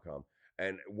an outcome.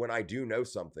 And when I do know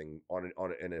something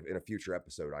in a future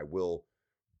episode, I will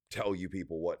tell you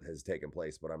people what has taken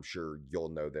place. But I'm sure you'll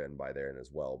know by then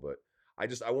as well. But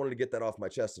I wanted to get that off my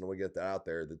chest, and I want to get that out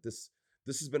there that this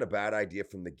has been a bad idea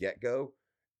from the get-go.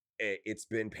 It's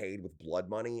been paid with blood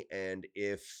money, and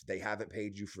if they haven't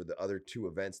paid you for the other two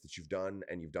events that you've done,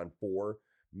 and you've done 4.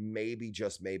 Maybe,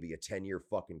 just maybe, a 10-year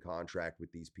fucking contract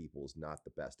with these people is not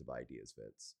the best of ideas,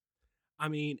 Vince. I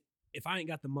mean, if I ain't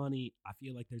got the money, I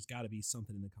feel like there's got to be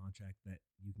something in the contract that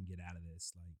you can get out of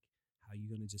this. Like, how are you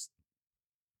going to just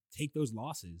take those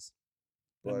losses?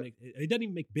 It doesn't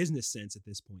even make business sense at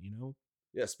this point, you know?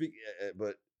 Yeah,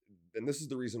 and this is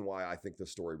the reason why I think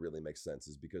this story really makes sense,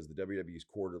 is because the WWE's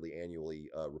quarterly, annually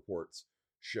reports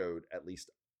showed at least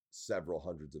several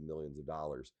hundreds of millions of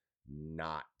dollars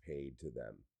not paid to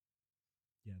them.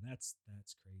 Yeah, that's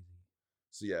crazy.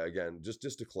 So yeah, again, just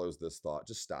to close this thought,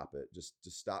 just stop it. Just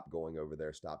stop going over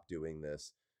there. Stop doing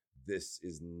this. This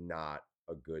is not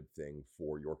a good thing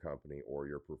for your company or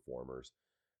your performers.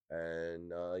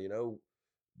 And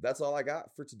that's all I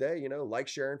got for today. Like,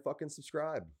 share, and fucking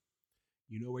subscribe.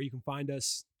 You know where you can find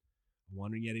us.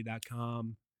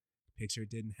 WanderingYeti.com. Picture It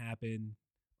Didn't Happen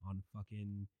on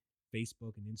fucking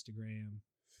Facebook and Instagram.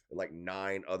 And like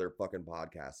 9 other fucking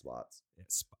podcast spots.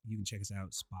 You can check us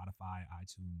out, Spotify,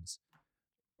 iTunes.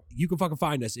 You can fucking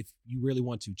find us if you really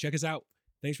want to. Check us out.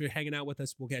 Thanks for hanging out with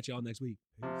us. We'll catch you all next week.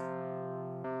 Peace.